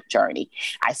entrepreneurship journey.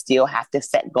 I still have to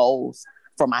set goals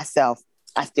for myself.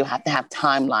 I still have to have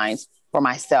timelines for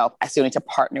myself. I still need to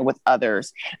partner with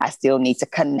others. I still need to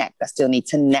connect. I still need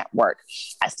to network.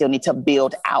 I still need to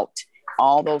build out.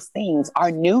 All those things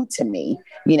are new to me,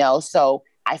 so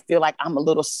I feel like I'm a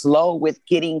little slow with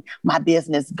getting my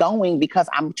business going because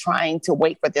I'm trying to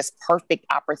wait for this perfect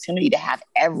opportunity to have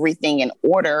everything in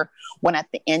order, when at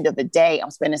the end of the day,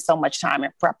 I'm spending so much time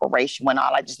in preparation when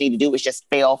all I just need to do is just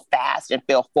fail fast and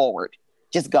fail forward.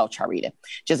 Just go, Charita.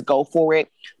 Just go for it.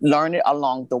 Learn it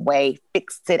along the way.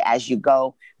 Fix it as you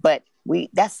go. But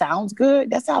that sounds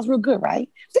good. That sounds real good, right?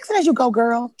 Fix it as you go,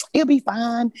 girl. It'll be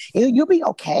fine. You'll be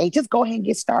okay. Just go ahead and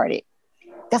get started.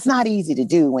 That's not easy to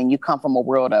do when you come from a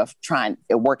world of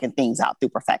working things out through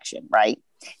perfection, right?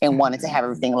 And wanting to have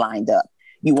everything lined up.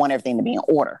 You want everything to be in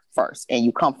order first, and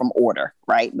you come from order,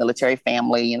 right? Military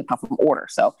family, and come from order.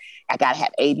 So I got to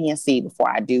have A, B, and C before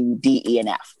I do D, E, and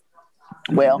F.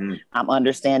 Well, I'm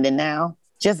understanding now.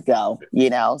 Just go, So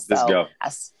just go.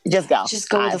 Just go. Just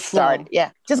go with the flow.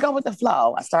 Just go with the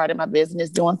flow. I started my business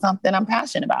doing something I'm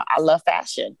passionate about. I love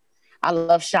fashion. I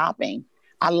love shopping.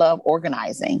 I love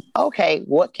organizing. Okay,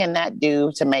 what can that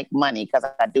do to make money? Because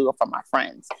I do it for my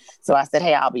friends. So I said,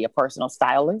 hey, I'll be a personal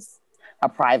stylist, a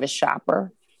private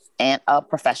shopper, and a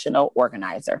professional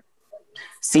organizer.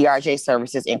 CRJ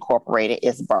Services Incorporated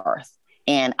is birth.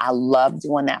 And I love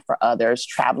doing that for others,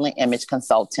 traveling image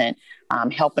consultant,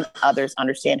 helping others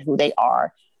understand who they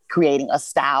are, creating a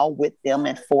style with them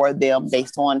and for them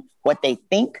based on what they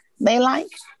think they like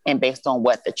and based on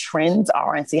what the trends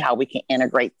are, and see how we can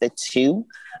integrate the two.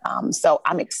 So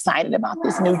I'm excited about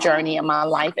this new journey in my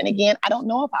life. And again, I don't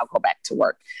know if I'll go back to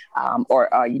work or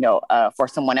for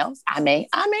someone else. I may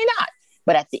not.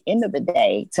 But at the end of the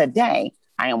day, today,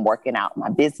 I am working out my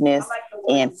business.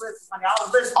 And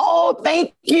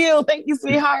thank you. Thank you,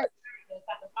 sweetheart.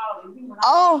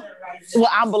 Oh, well,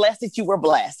 I'm blessed that you were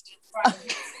blessed.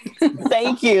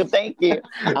 Thank you.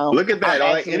 Look at that,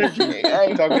 all that energy.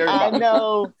 Talk to everybody. I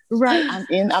know, right?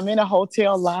 I'm in a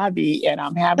hotel lobby and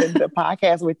I'm having the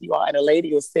podcast with you all, and a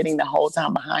lady was sitting the whole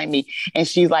time behind me, and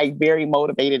she's like very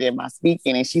motivated in my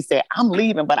speaking, and she said, "I'm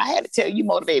leaving, but I had to tell you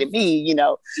motivated me, you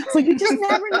know." So you just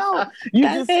never know.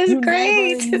 You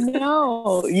Great.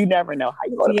 You never know how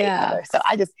you motivate others. So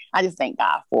I just thank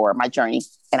God for my journey,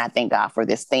 and I thank God for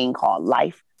this thing called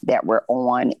life that we're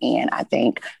on. And I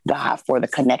thank God for the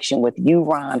connection with you,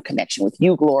 Ron, connection with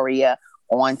you, Gloria,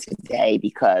 on today,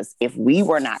 because if we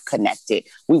were not connected,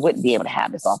 we wouldn't be able to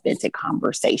have this authentic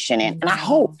conversation. And I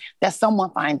hope that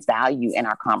someone finds value in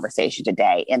our conversation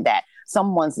today, and that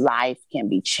someone's life can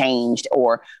be changed,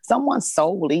 or someone's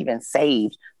soul even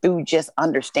saved, through just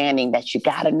understanding that you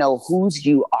got to know whose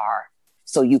you are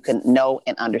so you can know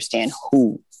and understand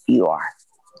who you are.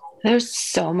 There's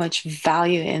so much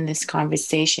value in this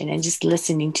conversation, and just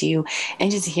listening to you and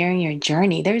just hearing your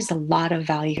journey. There's a lot of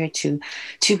value here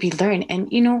to be learned.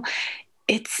 And, you know,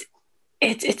 it's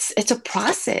a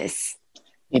process.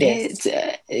 It is.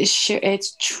 It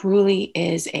truly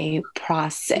is a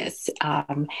process.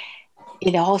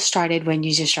 It all started when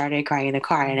you just started crying in the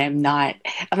car, and I'm not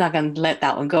going to let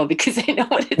that one go, because I know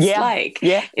what it's like.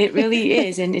 Yeah. It really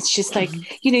is. And it's just like,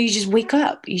 you know, you just wake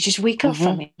up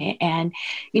from it, and,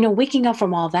 you know, waking up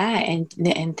from all that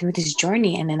and through this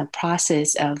journey, and then the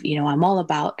process of, you know, I'm all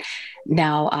about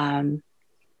now,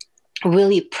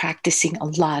 really practicing a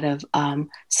lot of,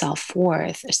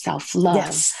 self-worth, self-love.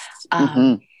 Yes.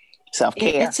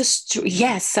 Self-care.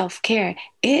 Self-care.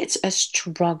 It's a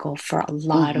struggle for a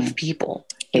lot of people.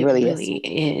 It really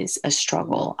is a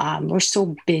struggle. We're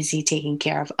so busy taking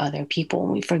care of other people,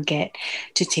 and we forget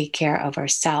to take care of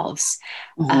ourselves.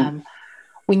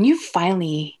 When you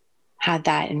finally had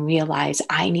that and realized,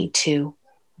 I need to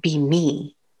be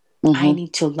me, I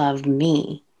need to love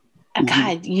me.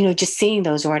 God, you know, just saying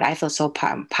those words, I feel so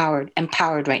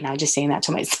empowered right now, just saying that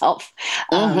to myself.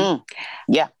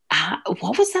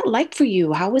 What was that like for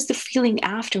you? How was the feeling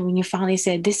after, when you finally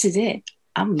said, this is it,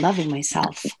 I'm loving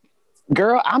myself?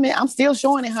 Girl, I'm still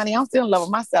showing it, honey. I'm still in love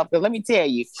with myself. Because let me tell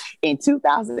you, in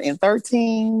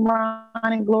 2013, Ron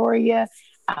and Gloria,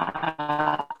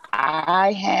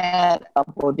 I had a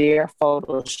Bodere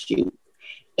photo shoot,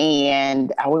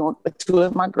 and I went with two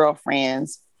of my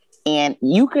girlfriends, and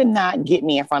you could not get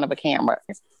me in front of a camera.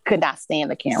 Could not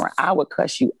stand the camera. I would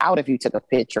cuss you out if you took a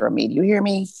picture of me. Do you hear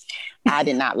me? I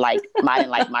didn't like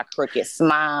my crooked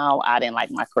smile. I didn't like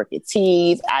my crooked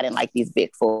teeth. I didn't like these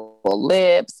big full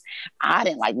lips. I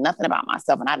didn't like nothing about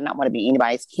myself, and I did not want to be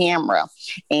anybody's camera.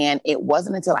 And it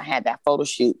wasn't until I had that photo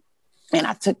shoot, and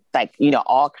I took, like, you know,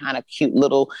 all kind of cute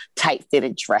little tight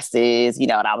fitted dresses, you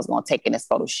know, that I was going to take in this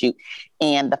photo shoot.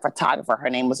 And the photographer,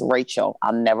 her name was Rachel.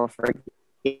 I'll never forget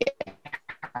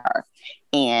her.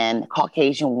 And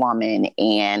Caucasian woman.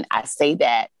 And I say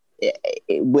that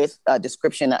with a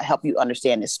description to help you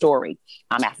understand this story.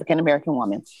 I'm African-American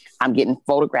woman. I'm getting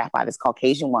photographed by this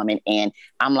Caucasian woman. And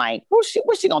I'm like, what's she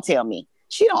going to tell me?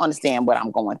 She don't understand what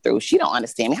I'm going through. She don't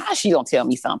understand me. How's she going to tell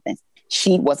me something?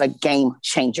 She was a game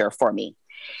changer for me.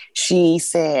 She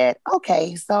said,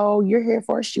 okay, so you're here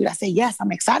for a shoot. I said, yes,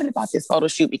 I'm excited about this photo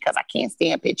shoot because I can't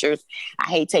stand pictures. I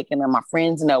hate taking them. My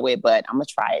friends know it, but I'm going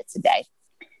to try it today.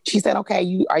 She said,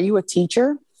 okay, are you a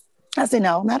teacher? I said,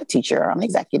 no, I'm not a teacher. I'm an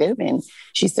executive. And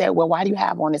she said, well, why do you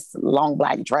have on this long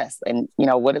black dress? And, you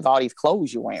know, what is all these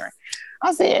clothes you're wearing?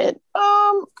 I said,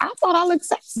 I thought I looked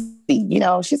sexy. You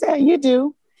know, she said, you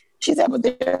do. She said, but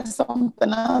there's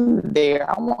something under there.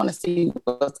 I want to see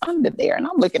what's under there. And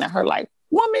I'm looking at her like,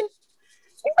 woman,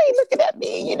 you ain't looking at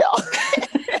me, you know?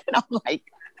 And I'm like,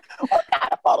 what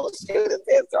kind of photo shoot is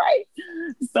this, right?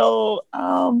 So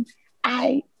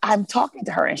I'm talking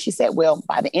to her, and she said, well,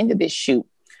 by the end of this shoot,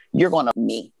 you're going to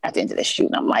me at the end of this shoot.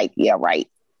 And I'm like, yeah, right.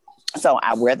 So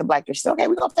I wear the black dress. She said, okay,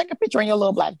 we're going to take a picture in your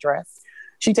little black dress.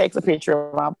 She takes a picture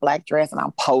of my black dress, and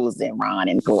I'm posing, Ron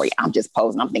and Gloria. I'm just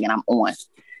posing. I'm thinking I'm on.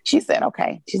 She said,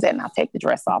 okay. She said, now take the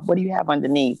dress off. What do you have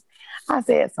underneath? I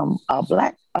said, some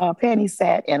black panty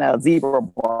set and a zebra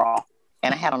bra.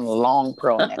 And I had on a long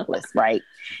pearl necklace, right?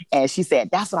 And she said,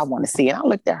 that's what I want to see. And I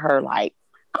looked at her like,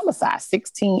 I'm a size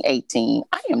 16, 18.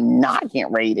 I am not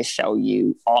getting ready to show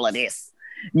you all of this,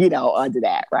 you know, under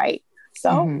that, right?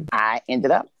 So I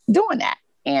ended up doing that.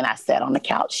 And I sat on the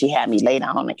couch. She had me lay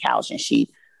down on the couch, and she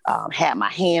had my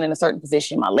hand in a certain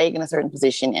position, my leg in a certain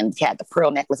position, and had the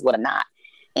pearl necklace with a knot.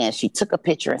 And she took a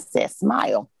picture and said,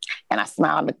 smile. And I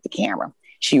smiled at the camera.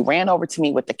 She ran over to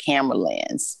me with the camera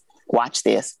lens. Watch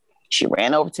this. She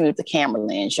ran over to me with the camera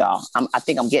lens, y'all. I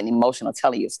think I'm getting emotional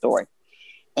telling you a story.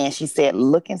 And she said,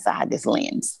 look inside this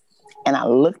lens. And I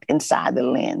looked inside the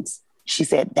lens, She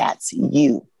said, that's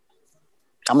you.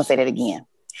 I'm going to say that again.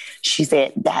 She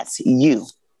said, that's you.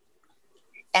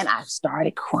 And I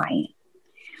started crying.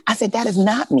 I said, that is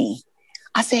not me.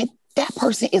 I said, that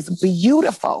person is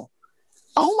beautiful.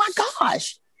 Oh my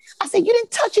gosh. I said, you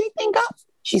didn't touch anything up?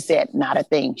 She said, not a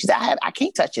thing. She said, I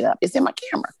can't touch it up. It's in my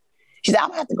camera. She said, I'm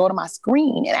going to have to go to my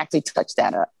screen and actually touch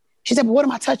that up. She said, but what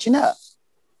am I touching up?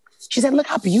 She said, look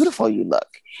how beautiful you look.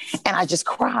 And I just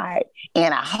cried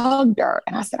and I hugged her.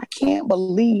 And I said, I can't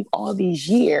believe all these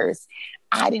years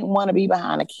I didn't want to be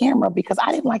behind a camera because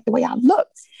I didn't like the way I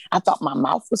looked. I thought my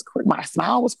mouth was crooked, my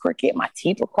smile was crooked, my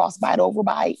teeth were cross-bite,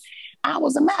 overbite. I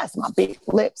was a mess. My big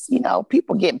lips,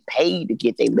 people getting paid to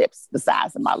get their lips the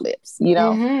size of my lips,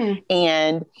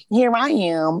 And here I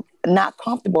am, not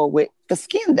comfortable with the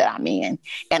skin that I'm in.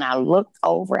 And I looked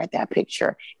over at that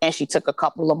picture and she took a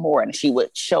couple of more and she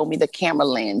would show me the camera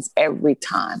lens every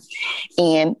time.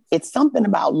 And it's something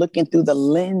about looking through the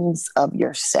lens of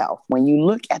yourself. When you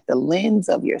look at the lens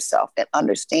of yourself and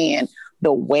understand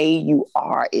the way you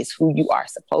are is who you are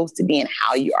supposed to be and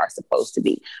how you are supposed to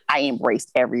be. I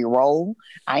embraced every roll.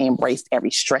 I embraced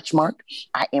every stretch mark.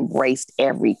 I embraced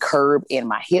every curve in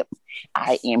my hip.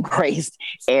 I embraced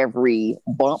every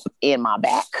bump in my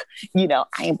back. I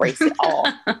embraced it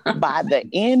all. By the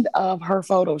end of her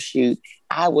photo shoot,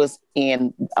 I was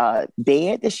in a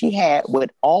bed that she had with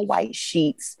all white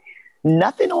sheets,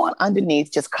 nothing on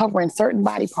underneath, just covering certain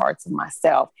body parts of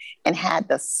myself, and had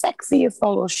the sexiest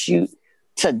photo shoot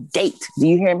to date. Do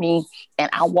you hear me? And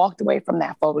I walked away from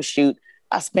that photo shoot.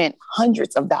 I spent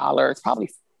hundreds of dollars,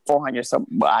 probably $400 some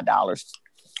dollars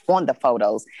on the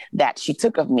photos that she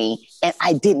took of me. And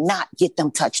I did not get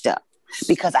them touched up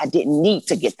because I didn't need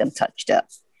to get them touched up.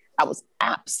 I was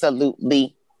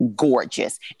absolutely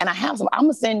gorgeous. And I have some, I'm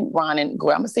going to send Ron and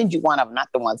Gloria, I'm going to send you one of them, not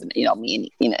the ones that,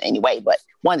 me, anyway, but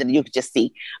one that you could just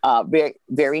see, very,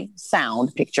 very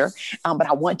sound picture. But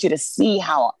I want you to see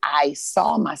how I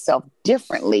saw myself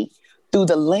differently through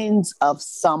the lens of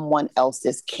someone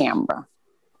else's camera.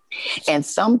 And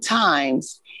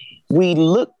sometimes we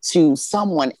look to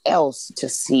someone else to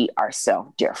see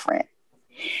ourselves different.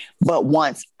 But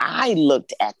once I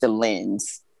looked at the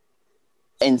lens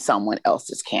in someone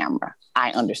else's camera,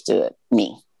 I understood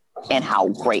me and how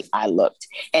great I looked.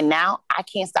 And now I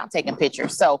can't stop taking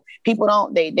pictures. So people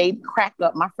they crack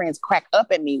up. My friends crack up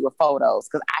at me with photos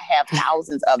because I have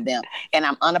thousands of them and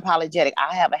I'm unapologetic.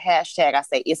 I have a hashtag. I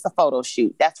say, it's a photo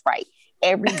shoot. That's right.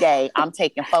 Every day I'm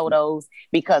taking photos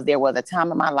because there was a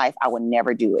time in my life I would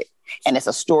never do it. And it's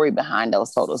a story behind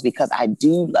those photos because I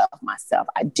do love myself.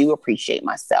 I do appreciate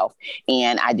myself.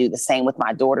 And I do the same with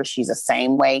my daughter. She's the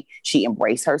same way. She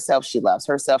embraces herself. She loves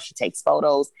herself. She takes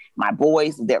photos. My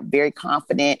boys, they're very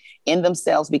confident in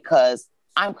themselves because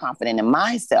I'm confident in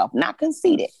myself, not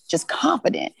conceited, just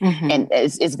confident. Mm-hmm. And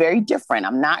it's very different.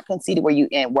 I'm not conceited where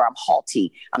I'm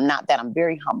haughty. I'm not that. I'm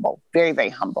very humble, very, very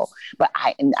humble. But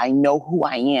I know who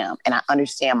I am and I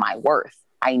understand my worth.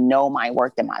 I know my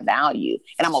worth and my value,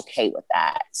 and I'm okay with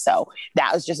that. So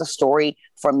that was just a story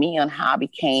for me on how I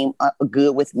became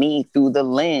good with me through the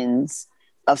lens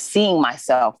of seeing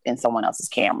myself in someone else's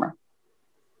camera.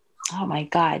 Oh my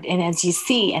God. And as you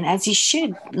see, and as you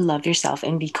should love yourself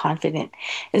and be confident,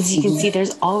 as you can see,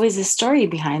 there's always a story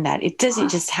behind that. It doesn't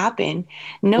just happen.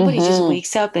 Nobody just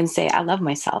wakes up and say, I love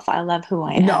myself. I love who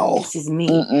I am. No. This is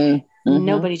me.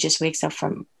 Nobody just wakes up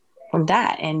from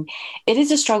that. And it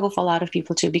is a struggle for a lot of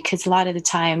people too, because a lot of the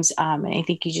times, and I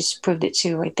think you just proved it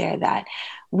too right there, that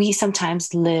we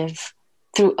sometimes live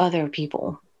through other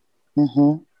people.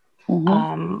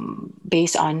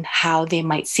 Based on how they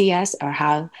might see us or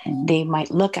how they might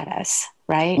look at us,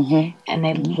 right? And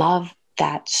they love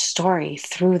that story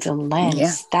through the lens.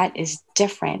 Yeah. That is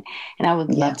different. And I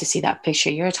would love to see that picture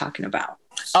you're talking about.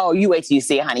 Oh, you wait till you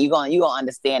see it, honey. You're gonna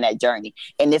understand that journey.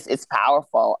 And it's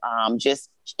powerful.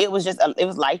 It was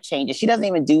life-changing. She doesn't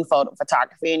even do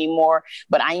photography anymore,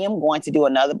 but I am going to do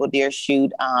another boudoir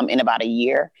shoot in about a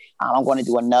year. I'm going to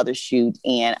do another shoot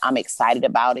and I'm excited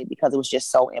about it because it was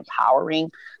just so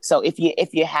empowering. So if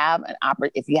you have an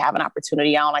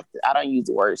opportunity, I don't use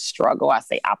the word struggle. I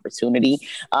say opportunity.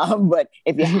 But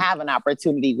if you have an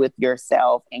opportunity with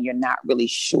yourself and you're not really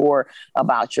sure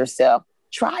about yourself,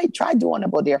 try doing a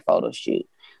boudoir photo shoot.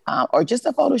 Or just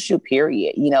a photo shoot,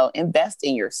 period. Invest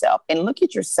in yourself and look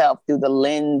at yourself through the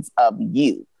lens of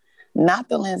you, not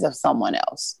the lens of someone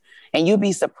else. And you'll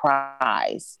be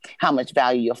surprised how much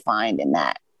value you'll find in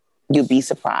that. You'll be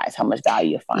surprised how much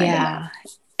value you'll find in that.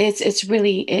 It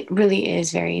really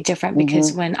is very different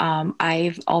because when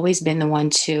I've always been the one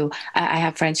I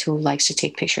have friends who likes to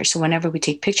take pictures. So whenever we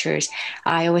take pictures,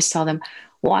 I always tell them,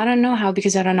 well, I don't know how,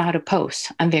 because I don't know how to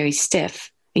post. I'm very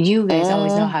stiff. You guys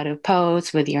always know how to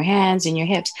pose with your hands and your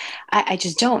hips. I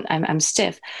just don't. I'm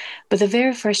stiff. But the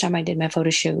very first time I did my photo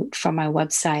shoot for my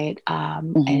website,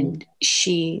 and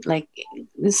she, like,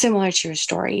 similar to your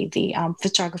story, the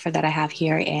photographer that I have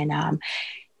here in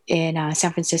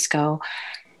San Francisco,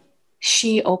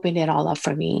 she opened it all up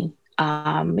for me.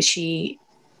 She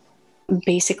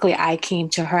basically, I came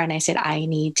to her and I said, I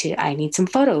need some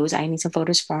photos. I need some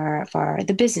photos for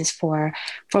the business, for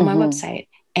my website.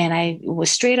 And I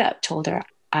was straight up told her,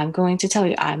 I'm going to tell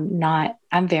you,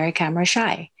 I'm very camera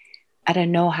shy. I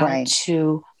don't know how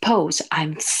to pose.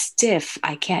 I'm stiff.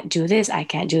 I can't do this. I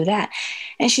can't do that.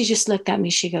 And she just looked at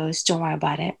me. She goes, don't worry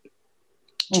about it.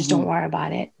 Just don't worry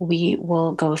about it. We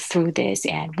will go through this.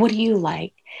 And what do you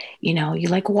like? You know, you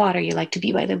like water. You like to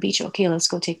be by the beach. Okay, let's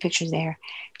go take pictures there.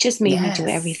 Just made me do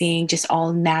everything, just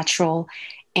all natural.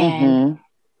 And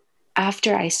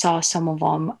after I saw some of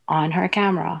them on her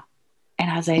camera, and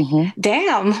I was like,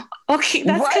 damn, okay,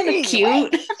 that's kind of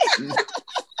cute.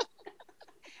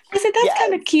 I said, that's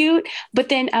kind of cute. But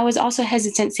then I was also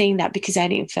hesitant saying that because I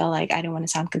didn't feel like, I didn't want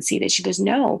to sound conceited. She goes,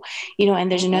 no, you know,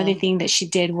 and there's another thing that she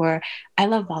did where I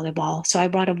love volleyball. So I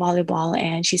brought a volleyball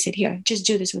and she said, here, just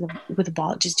do this with a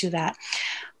ball. Just do that.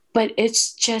 But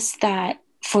it's just that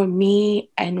for me,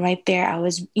 and right there, I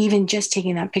was even just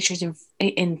taking that pictures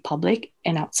in public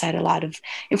and outside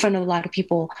in front of a lot of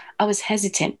people. I was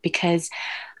hesitant because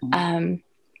I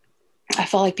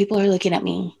felt like people are looking at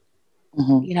me.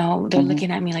 You know, they're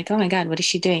looking at me like, oh my God, what is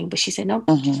she doing? But she said, no,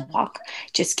 just walk.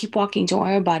 Just keep walking. Don't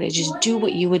worry about it. Just do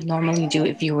what you would normally do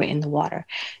if you were in the water.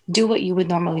 Do what you would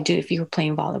normally do if you were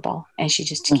playing volleyball. And she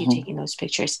just keep taking those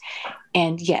pictures.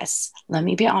 And yes, let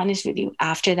me be honest with you.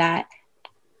 After that,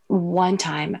 one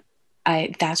time,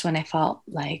 that's when I felt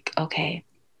like, okay,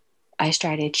 I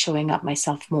started showing up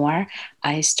myself more.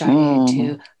 I started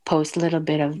to post a little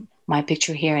bit of my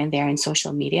picture here and there in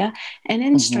social media, and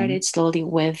then started slowly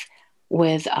with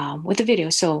the video.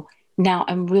 So now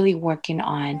I'm really working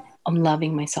on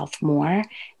loving myself more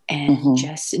and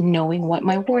just knowing what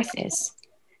my worth is.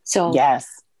 So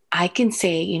I can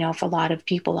say, you know, for a lot of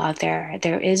people out there,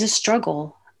 there is a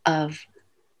struggle of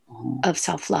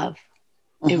self-love.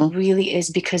 It really is,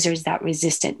 because there's that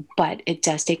resistance, but it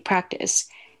does take practice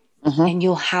and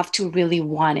you'll have to really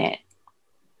want it.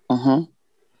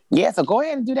 Yeah, so go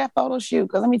ahead and do that photo shoot.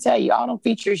 Because let me tell you, all them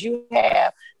features you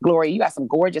have, Gloria, you got some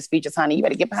gorgeous features, honey. You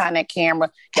better get behind that camera.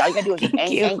 All you got to do is just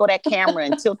angle that camera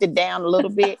and tilt it down a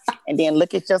little bit and then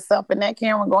look at yourself in that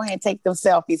camera. Go ahead and take them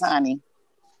selfies, honey.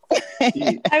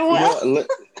 I will. You know,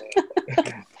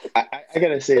 I got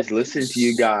to say, is listening to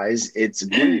you guys, it's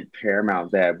really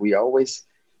paramount that we always,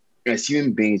 as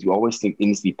human beings, we always think it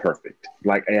needs to be perfect.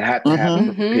 Like, I have to have a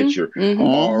perfect picture.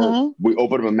 Or we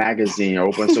open up a magazine or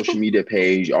open a social media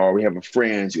page, or we have a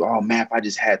friend who, oh man, if I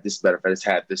just had this better, if I just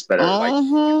had this better.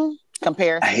 Like,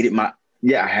 comparison. I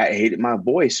hated my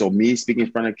voice. So me speaking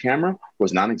in front of the camera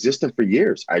was non-existent for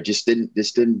years. I just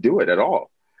didn't do it at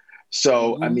all.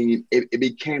 So, I mean, it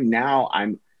became, now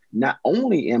I'm not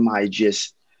only am I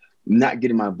just not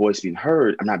getting my voice being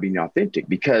heard, I'm not being authentic,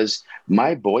 because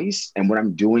my voice and what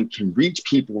I'm doing can reach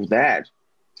people that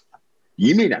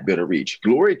you may not be able to reach.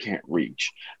 Gloria can't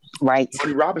reach. Right.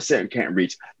 Tony Robinson can't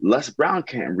reach. Les Brown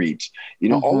can't reach. You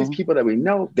know, all these people that we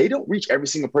know, they don't reach every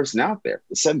single person out there.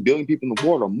 There's 7 billion people in the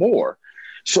world or more.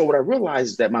 So what I realized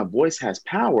is that my voice has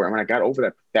power. And when I got over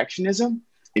that perfectionism,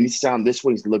 it needs to sound this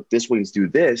way, it needs to look this way, it needs to do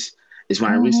this, is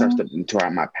when I really start stepping into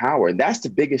my power. And that's the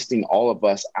biggest thing all of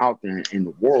us out there in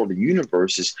the world, the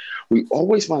universe, is we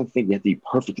always want to think you have to be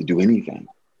perfect to do anything.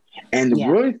 And the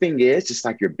really thing is, just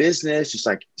like your business, just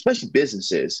like, especially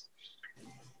businesses,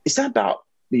 it's not about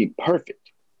being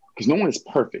perfect, because no one is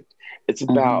perfect. It's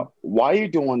about why you're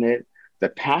doing it, the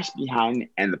passion behind it,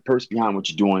 and the purpose behind what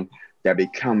you're doing, that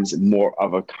becomes more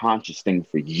of a conscious thing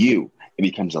for you. It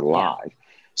becomes alive.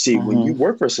 See, when you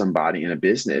work for somebody in a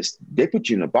business, they put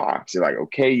you in a box. They're like,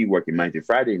 okay, you work Monday through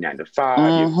Friday, 9 to 5, you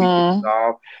have weekends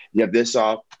off, you have this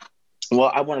off.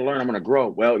 Well, I want to learn, I want to grow.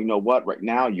 Well, you know what? Right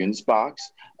now, you're in this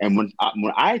box. And when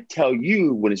I tell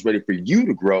you when it's ready for you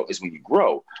to grow is when you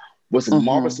grow. What's the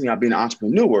marvelous thing about being an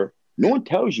entrepreneur, no one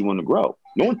tells you when to grow.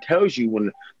 No one tells you when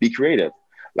to be creative.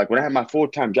 Like when I had my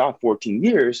full-time job 14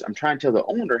 years, I'm trying to tell the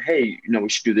owner, hey, you know, we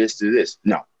should do this, do this.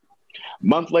 No. A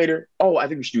month later, oh, I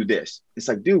think we should do this. It's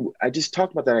like, dude, I just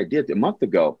talked about that idea a month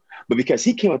ago, but because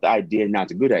he came with the idea, now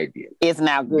it's a good idea. It's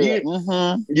now good.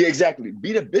 Yeah, exactly.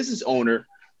 Be the business owner.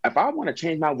 If I want to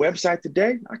change my website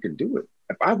today, I can do it.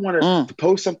 If I want to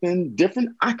post something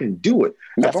different, I can do it.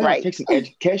 That's if I want to take some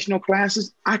educational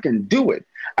classes, I can do it.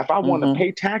 If I want to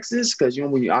pay taxes, because you know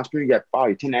when you're entrepreneur, you got to file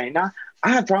your 1099, I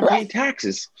have trouble paying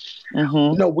taxes. And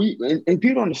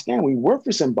people don't understand, when you work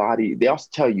for somebody, they also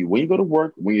tell you when you go to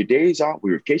work, when your days are,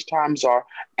 where your vacation times are,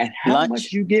 and how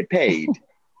much you get paid.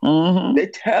 They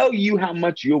tell you how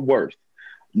much you're worth.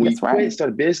 When you quit and start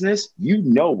a business, you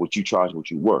know what you charge,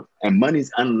 what you're worth. And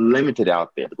money's unlimited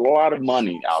out there. There's a lot of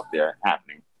money out there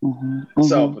happening.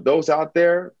 So for those out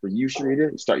there, for you,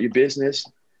 Charita, start your business.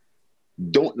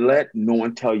 Don't let no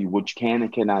one tell you what you can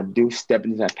and cannot do. Step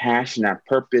into that passion, that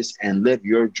purpose, and live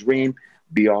your dream.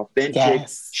 Be authentic,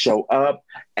 show up,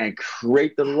 and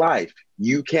create the life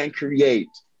you can create.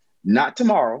 Not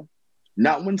tomorrow,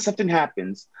 not when something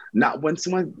happens, not when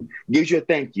someone gives you a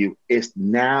thank you. It's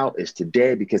now, it's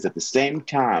today, because at the same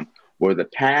time, we're the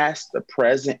past, the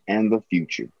present, and the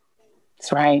future.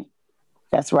 That's right.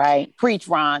 That's right. Preach,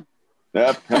 Ron.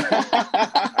 Yep.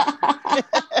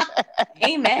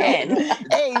 Amen.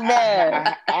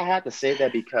 Amen. I have to say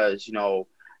that because,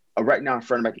 right now in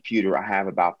front of my computer, I have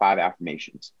about 5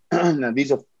 affirmations. Now,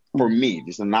 these are for me.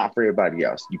 These are not for everybody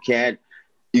else. You can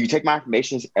take my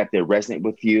affirmations if they resonate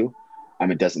with you.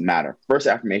 It doesn't matter. First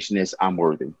affirmation is I'm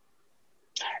worthy.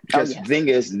 Because the thing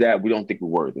is that we don't think we're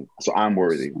worthy. So I'm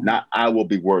worthy. Not I will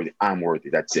be worthy. I'm worthy.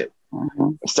 That's it.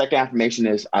 The second affirmation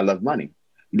is I love money.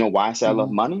 You know why I say I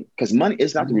love money? Because money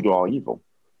is not the root of all evil.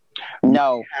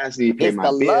 No, it's the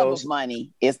love of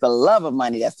money. It's the love of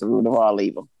money that's the root of all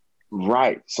evil.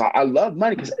 Right. So I love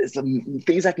money because it's the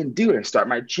things I can do. I start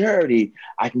my charity.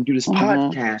 I can do this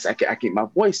podcast. I can get my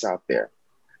voice out there.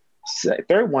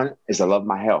 Third one is I love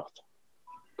my health.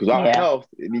 Because our health,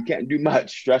 you can't do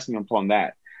much. Trust me upon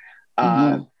that.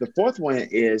 The fourth one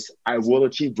is I will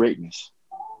achieve greatness.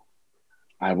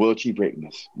 I will achieve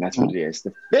greatness. And that's what it is.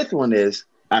 The fifth one is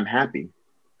I'm happy.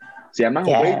 See, I'm not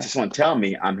going to wait to someone tell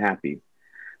me I'm happy.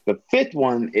 The fifth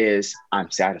one is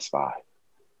I'm satisfied.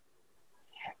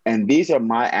 And these are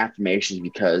my affirmations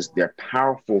because they're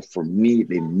powerful for me.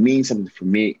 They mean something for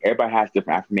me. Everybody has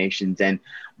different affirmations, and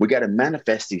we got to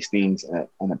manifest these things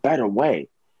in a better way.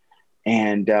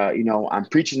 And, I'm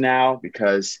preaching now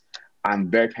because I'm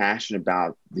very passionate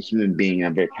about the human being.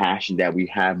 I'm very passionate that we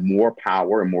have more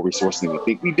power and more resources than we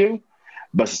think we do.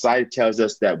 But society tells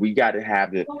us that we got to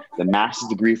have the master's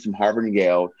degree from Harvard and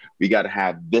Yale. We got to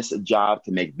have this job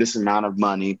to make this amount of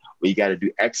money. We got to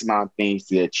do X amount of things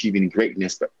to achieving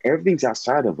greatness. But everything's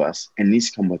outside of us and needs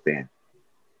to come within.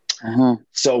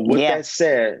 So with that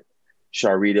said,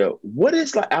 Charita, what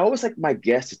is I always like my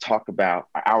guests to talk about,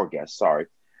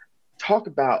 talk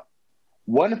about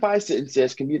 1 to 5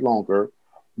 sentences, can be longer.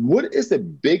 What is the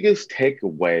biggest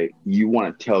takeaway you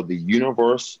want to tell the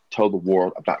universe, tell the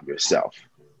world about yourself?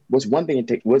 What's one thing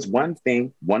 1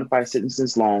 to 5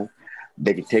 sentences long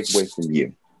they can take away from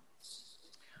you?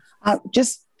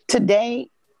 Just today,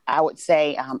 I would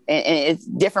say, and it's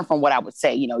different from what I would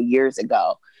say, years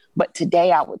ago. But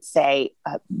today I would say,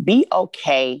 be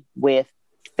okay with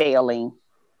failing,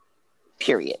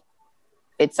 period.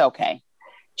 It's okay.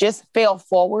 Just fail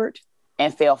forward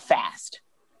and fail fast,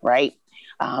 right?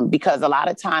 Because a lot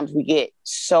of times we get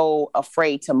so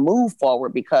afraid to move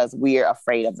forward because we're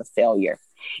afraid of the failure.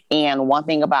 And one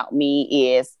thing about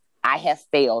me is I have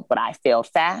failed, but I failed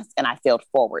fast and I failed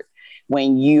forward.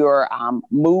 When you're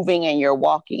moving and you're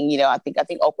walking, I think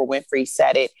Oprah Winfrey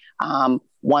said it.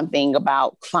 One thing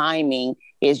about climbing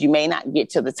is you may not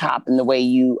get to the top in the way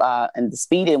you and the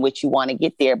speed in which you want to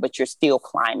get there, but you're still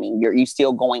climbing. You're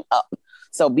still going up.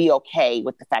 So be okay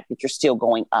with the fact that you're still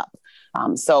going up.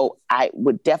 So I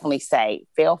would definitely say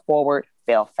fail forward,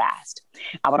 fail fast.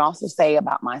 I would also say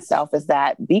about myself is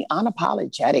that be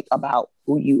unapologetic about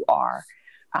who you are.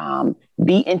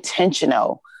 Be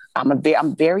intentional.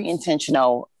 I'm very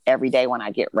intentional every day when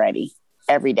I get ready.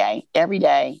 Every day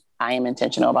I am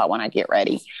intentional about when I get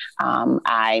ready.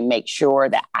 I make sure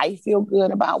that I feel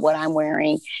good about what I'm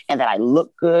wearing and that I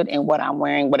look good in what I'm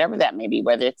wearing, whatever that may be,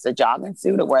 whether it's a jogging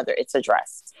suit or whether it's a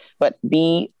dress. But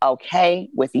be okay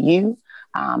with you,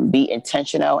 be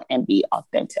intentional and be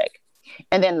authentic.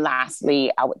 And then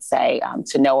lastly, I would say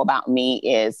to know about me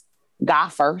is God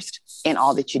first in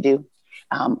all that you do.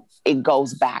 It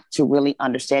goes back to really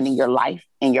understanding your life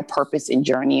and your purpose and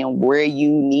journey and where you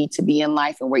need to be in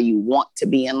life and where you want to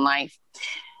be in life.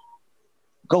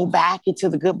 Go back into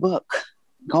the good book.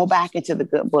 Go back into the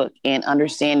good book and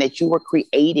understand that you were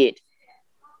created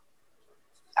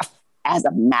as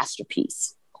a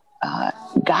masterpiece.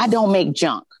 God don't make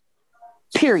junk,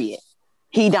 period.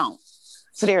 He don't.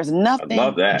 So there's nothing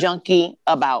junky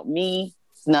about me.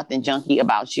 Nothing junky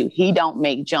about you. He don't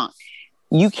make junk.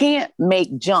 You can't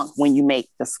make junk when you make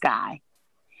the sky.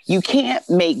 You can't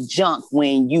make junk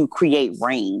when you create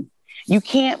rain. You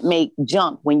can't make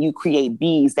junk when you create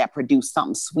bees that produce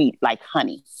something sweet like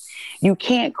honey. You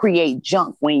can't create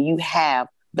junk when you have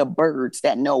the birds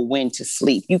that know when to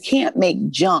sleep. You can't make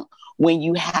junk when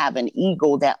you have an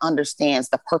eagle that understands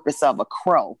the purpose of a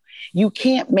crow. You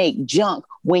can't make junk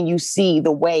when you see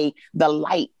the way the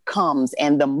light comes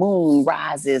and the moon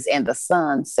rises and the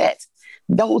sun sets.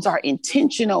 Those are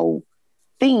intentional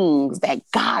things that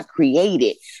God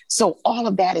created. So all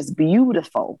of that is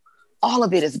beautiful. All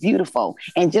of it is beautiful.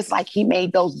 And just like he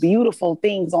made those beautiful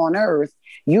things on earth,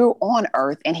 you're on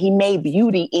earth and he made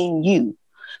beauty in you.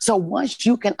 So once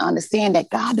you can understand that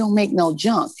God don't make no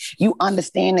junk, you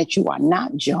understand that you are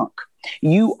not junk.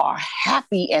 You are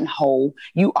happy and whole.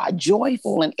 You are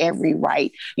joyful in every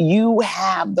right. You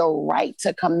have the right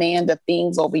to command the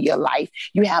things over your life.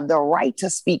 You have the right to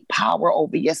speak power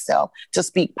over yourself, to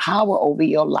speak power over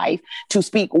your life, to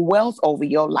speak wealth over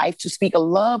your life, to speak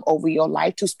love over your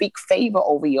life, to speak favor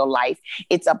over your life.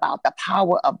 It's about the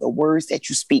power of the words that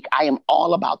you speak. I am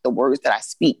all about the words that I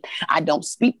speak. I don't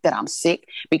speak that I'm sick,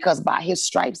 because by his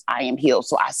stripes I am healed.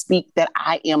 So I speak that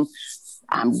I'm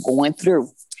going through.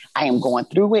 I am going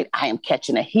through it. I am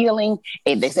catching a healing.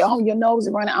 And they say, oh, your nose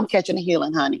is running. I'm catching a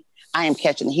healing, honey. I am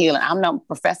catching a healing. I'm not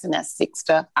professing that sick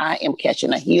stuff. I am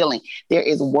catching a healing. There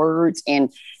is words and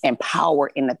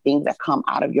power in the things that come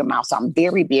out of your mouth. So I'm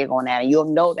very big on that. And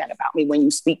you'll know that about me when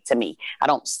you speak to me. I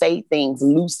don't say things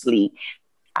loosely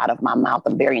out of my mouth.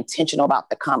 I'm very intentional about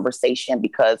the conversation,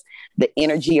 because the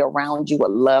energy around you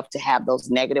would love to have those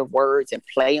negative words and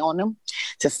play on them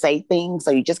to say things.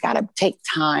 So you just got to take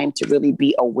time to really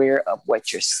be aware of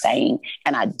what you're saying.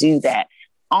 And I do that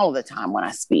all the time when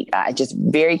I speak. I just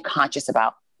very conscious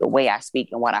about the way I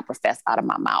speak and what I profess out of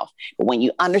my mouth. But when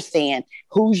you understand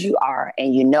who you are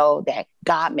and you know that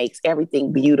God makes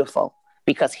everything beautiful,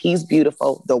 because he's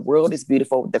beautiful, the world is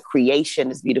beautiful, the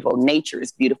creation is beautiful, nature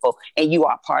is beautiful, and you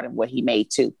are part of what he made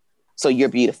too. So you're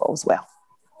beautiful as well.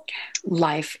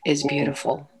 Life is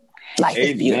beautiful. Life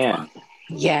is beautiful.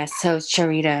 Yes. So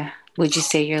Charita, would you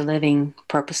say you're living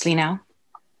purposely now?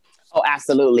 Oh,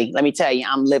 absolutely. Let me tell you,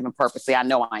 I'm living purposely. I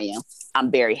know I am. I'm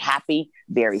very happy,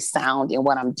 very sound in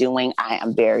what I'm doing. I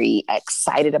am very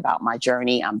excited about my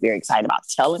journey. I'm very excited about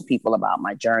telling people about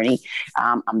my journey.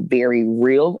 I'm very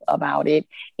real about it.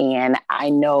 And I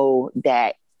know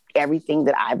that everything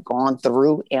that I've gone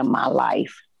through in my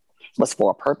life was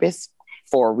for a purpose,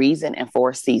 for a reason, and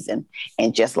for a season.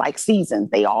 And just like seasons,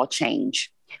 they all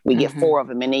change. We get 4 of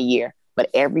them in a year. But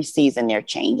every season there are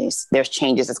changes. There's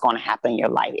changes that's going to happen in your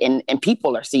life. And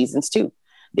people are seasons too.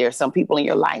 There are some people in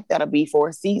your life that'll be for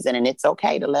a season, and it's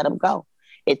okay to let them go.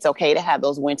 It's okay to have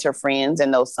those winter friends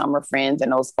and those summer friends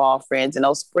and those fall friends and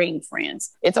those spring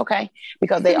friends. It's okay,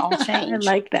 because they all change.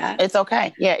 I like that. It's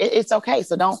okay. Yeah, it's okay.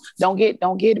 So don't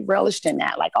get relished in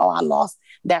that. Like, oh, I lost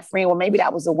that friend. Well, maybe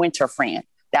that was a winter friend.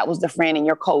 That was the friend in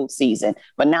your cold season.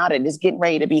 But now that it's getting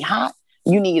ready to be hot,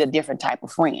 you need a different type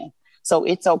of friend. So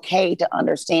it's okay to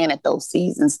understand at those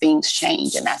seasons, things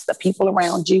change, and that's the people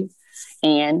around you.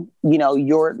 And, you know,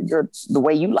 you're the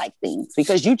way you like things,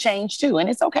 because you change too. And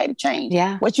it's okay to change.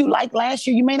 Yeah. What you liked last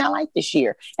year, you may not like this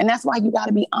year. And that's why you got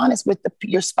to be honest with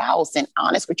your spouse and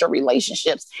honest with your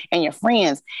relationships and your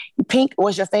friends. Pink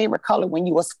was your favorite color when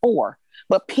you was 4,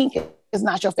 but pink is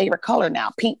not your favorite color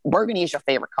now. Burgundy is your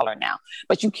favorite color now.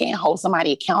 But you can't hold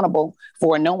somebody accountable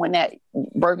for knowing that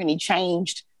burgundy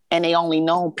changed and they only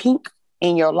know pink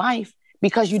in your life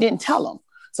because you didn't tell them.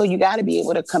 So you got to be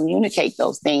able to communicate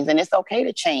those things. And it's okay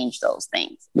to change those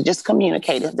things. But just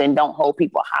communicate it. Then don't hold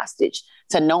people hostage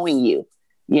to knowing you.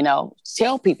 You know,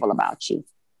 tell people about you.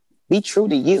 Be true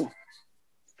to you.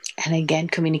 And again,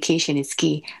 communication is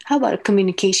key. How about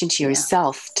communication to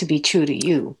yourself to be true to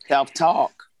you?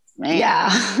 Self-talk. Man. Yeah.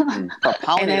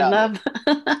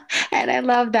 And I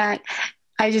love that.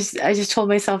 I just told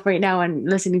myself right now and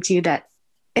listening to you that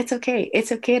it's okay.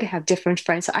 It's okay to have different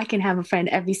friends. So I can have a friend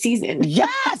every season.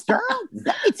 Yes, girl.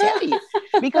 Let me tell you,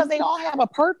 because they all have a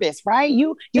purpose, right?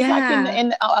 Just like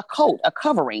in a coat, a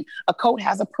covering. A coat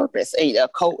has a purpose. A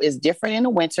coat is different in the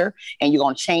winter, and you're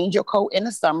going to change your coat in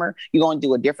the summer. You're going to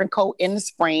do a different coat in the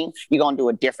spring. You're going to do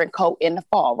a different coat in the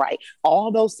fall, right?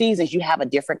 All those seasons, you have a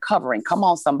different covering. Come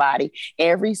on, somebody.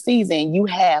 Every season, you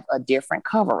have a different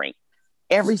covering.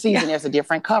 Every season, there's a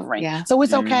different covering. Yeah. So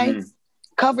it's okay. Mm-hmm.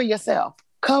 Cover yourself.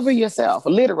 Cover yourself,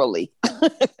 literally.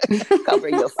 Cover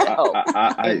yourself.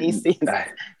 I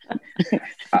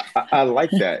like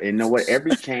that. And you know what?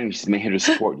 Every change is made here to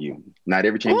support you. Not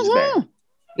every change is bad.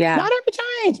 Yeah. Not every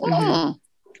change.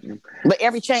 Mm-hmm. But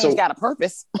every change got a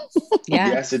purpose. Yeah.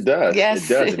 Yes, it does. Yes,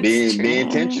 it does. Be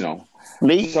intentional.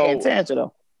 Be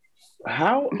intentional.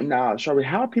 Charlie,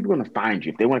 how are people going to find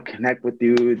you? If they want to connect with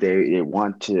you, they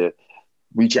want to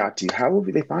reach out to you, how will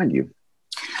they find you?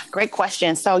 Great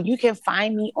question. So you can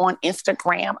find me on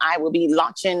Instagram. I will be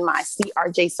launching my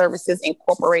CRJ Services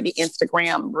Incorporated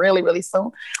Instagram really, really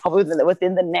soon. Hopefully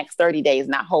within the next 30 days.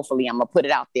 Not hopefully, I'm going to put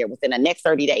it out there. Within the next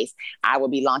 30 days, I will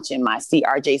be launching my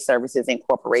CRJ Services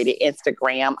Incorporated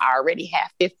Instagram. I already have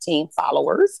 15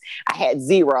 followers. I had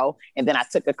 0. And then I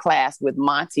took a class with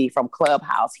Monty from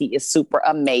Clubhouse. He is super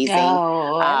amazing.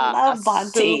 Oh, I love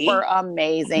Monty. Super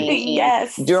amazing.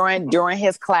 Yes. And during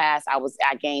his class,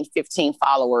 I gained 15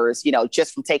 followers,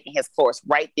 just from taking his course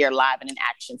right there live and in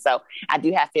action. So I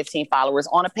do have 15 followers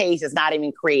on a page that's not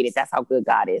even created. That's how good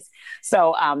God is.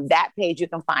 So that page, you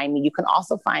can find me. You can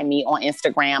also find me on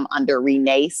Instagram under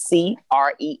Renee, CRENEECEE,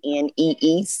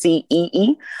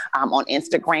 on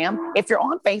Instagram. If you're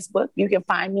on Facebook, you can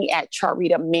find me at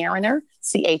Charita Mariner,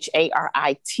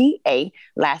 CHARITA,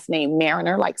 last name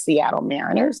Mariner, like Seattle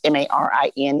Mariners,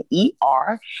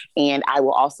 MARINER. And I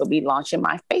will also be launching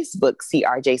my Facebook,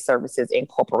 CRJ Services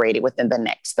Incorporated, within the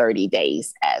next 30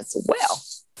 days as well.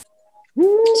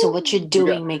 So what you're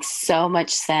doing makes so much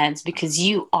sense because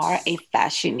you are a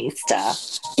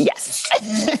fashionista. Yes.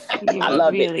 I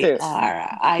love really it too.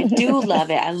 I do love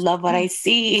it. I love what I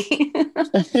see.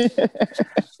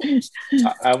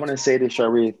 I want to say to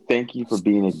Charita, thank you for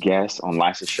being a guest on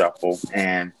Life's a Shuffle.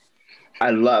 And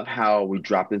I love how we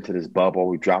dropped into this bubble.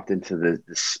 We dropped into the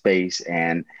space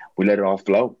and we let it all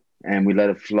flow. And we let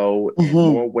it flow in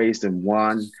more ways than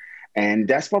one. And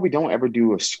that's why we don't ever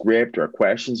do a script or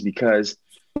questions, because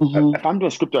if I'm doing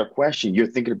a script or a question, you're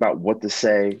thinking about what to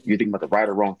say. You're thinking about the right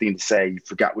or wrong thing to say. You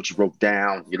forgot what you wrote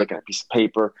down. You're looking at a piece of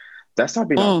paper. That's not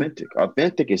being authentic.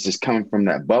 Authentic is just coming from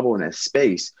that bubble and that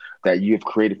space that you've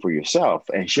created for yourself.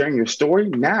 And sharing your story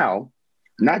now,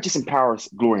 not just empowers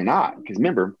Gloria and I, because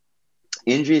remember,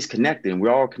 energy is connected and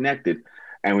we're all connected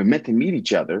and we're meant to meet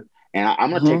each other. And I'm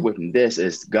going to take away from this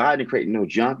is God didn't create no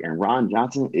junk and Ron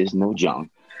Johnson is no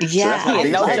junk. Yeah, so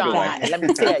no junk. Let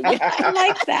me tell you. I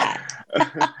like that.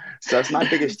 So that's my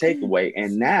biggest takeaway.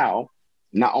 And now,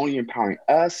 not only empowering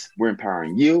us, we're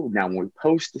empowering you. Now, when we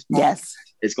post this podcast,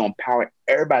 it's going to empower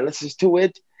everybody listens to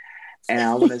it. And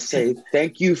I want to say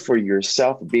thank you for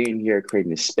yourself being here,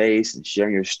 creating this space and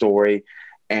sharing your story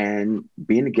and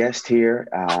being a guest here.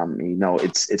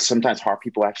 It's sometimes hard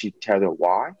people actually tell their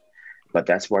why. But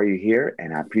that's why you're here,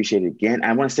 and I appreciate it again.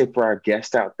 I want to say for our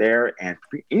guests out there and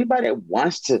for anybody that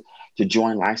wants to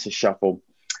join Life's a Shuffle,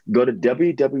 go to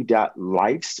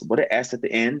www.lifes, with an S at the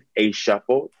end,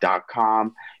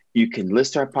 ashuffle.com. You can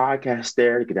listen to our podcast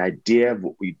there, get an idea of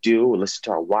what we do, listen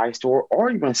to our why story,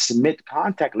 or you want to submit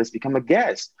contact list, become a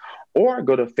guest, or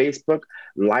go to Facebook,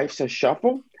 Life's a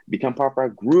Shuffle, become part of our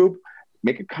group,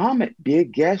 make a comment, be a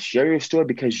guest, share your story,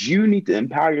 because you need to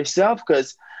empower yourself,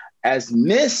 because as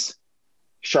Miss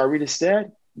Charita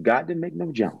said, God didn't make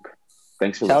no junk.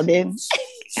 Thanks for listening.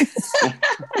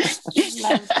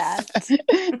 Love that.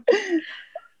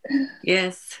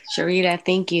 Yes, Charita,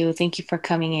 thank you. Thank you for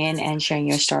coming in and sharing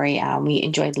your story. We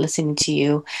enjoyed listening to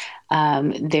you.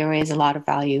 There is a lot of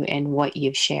value in what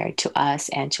you've shared to us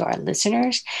and to our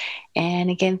listeners.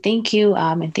 And again, thank you.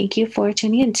 And thank you for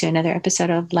tuning in to another episode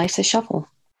of Life's a Shuffle.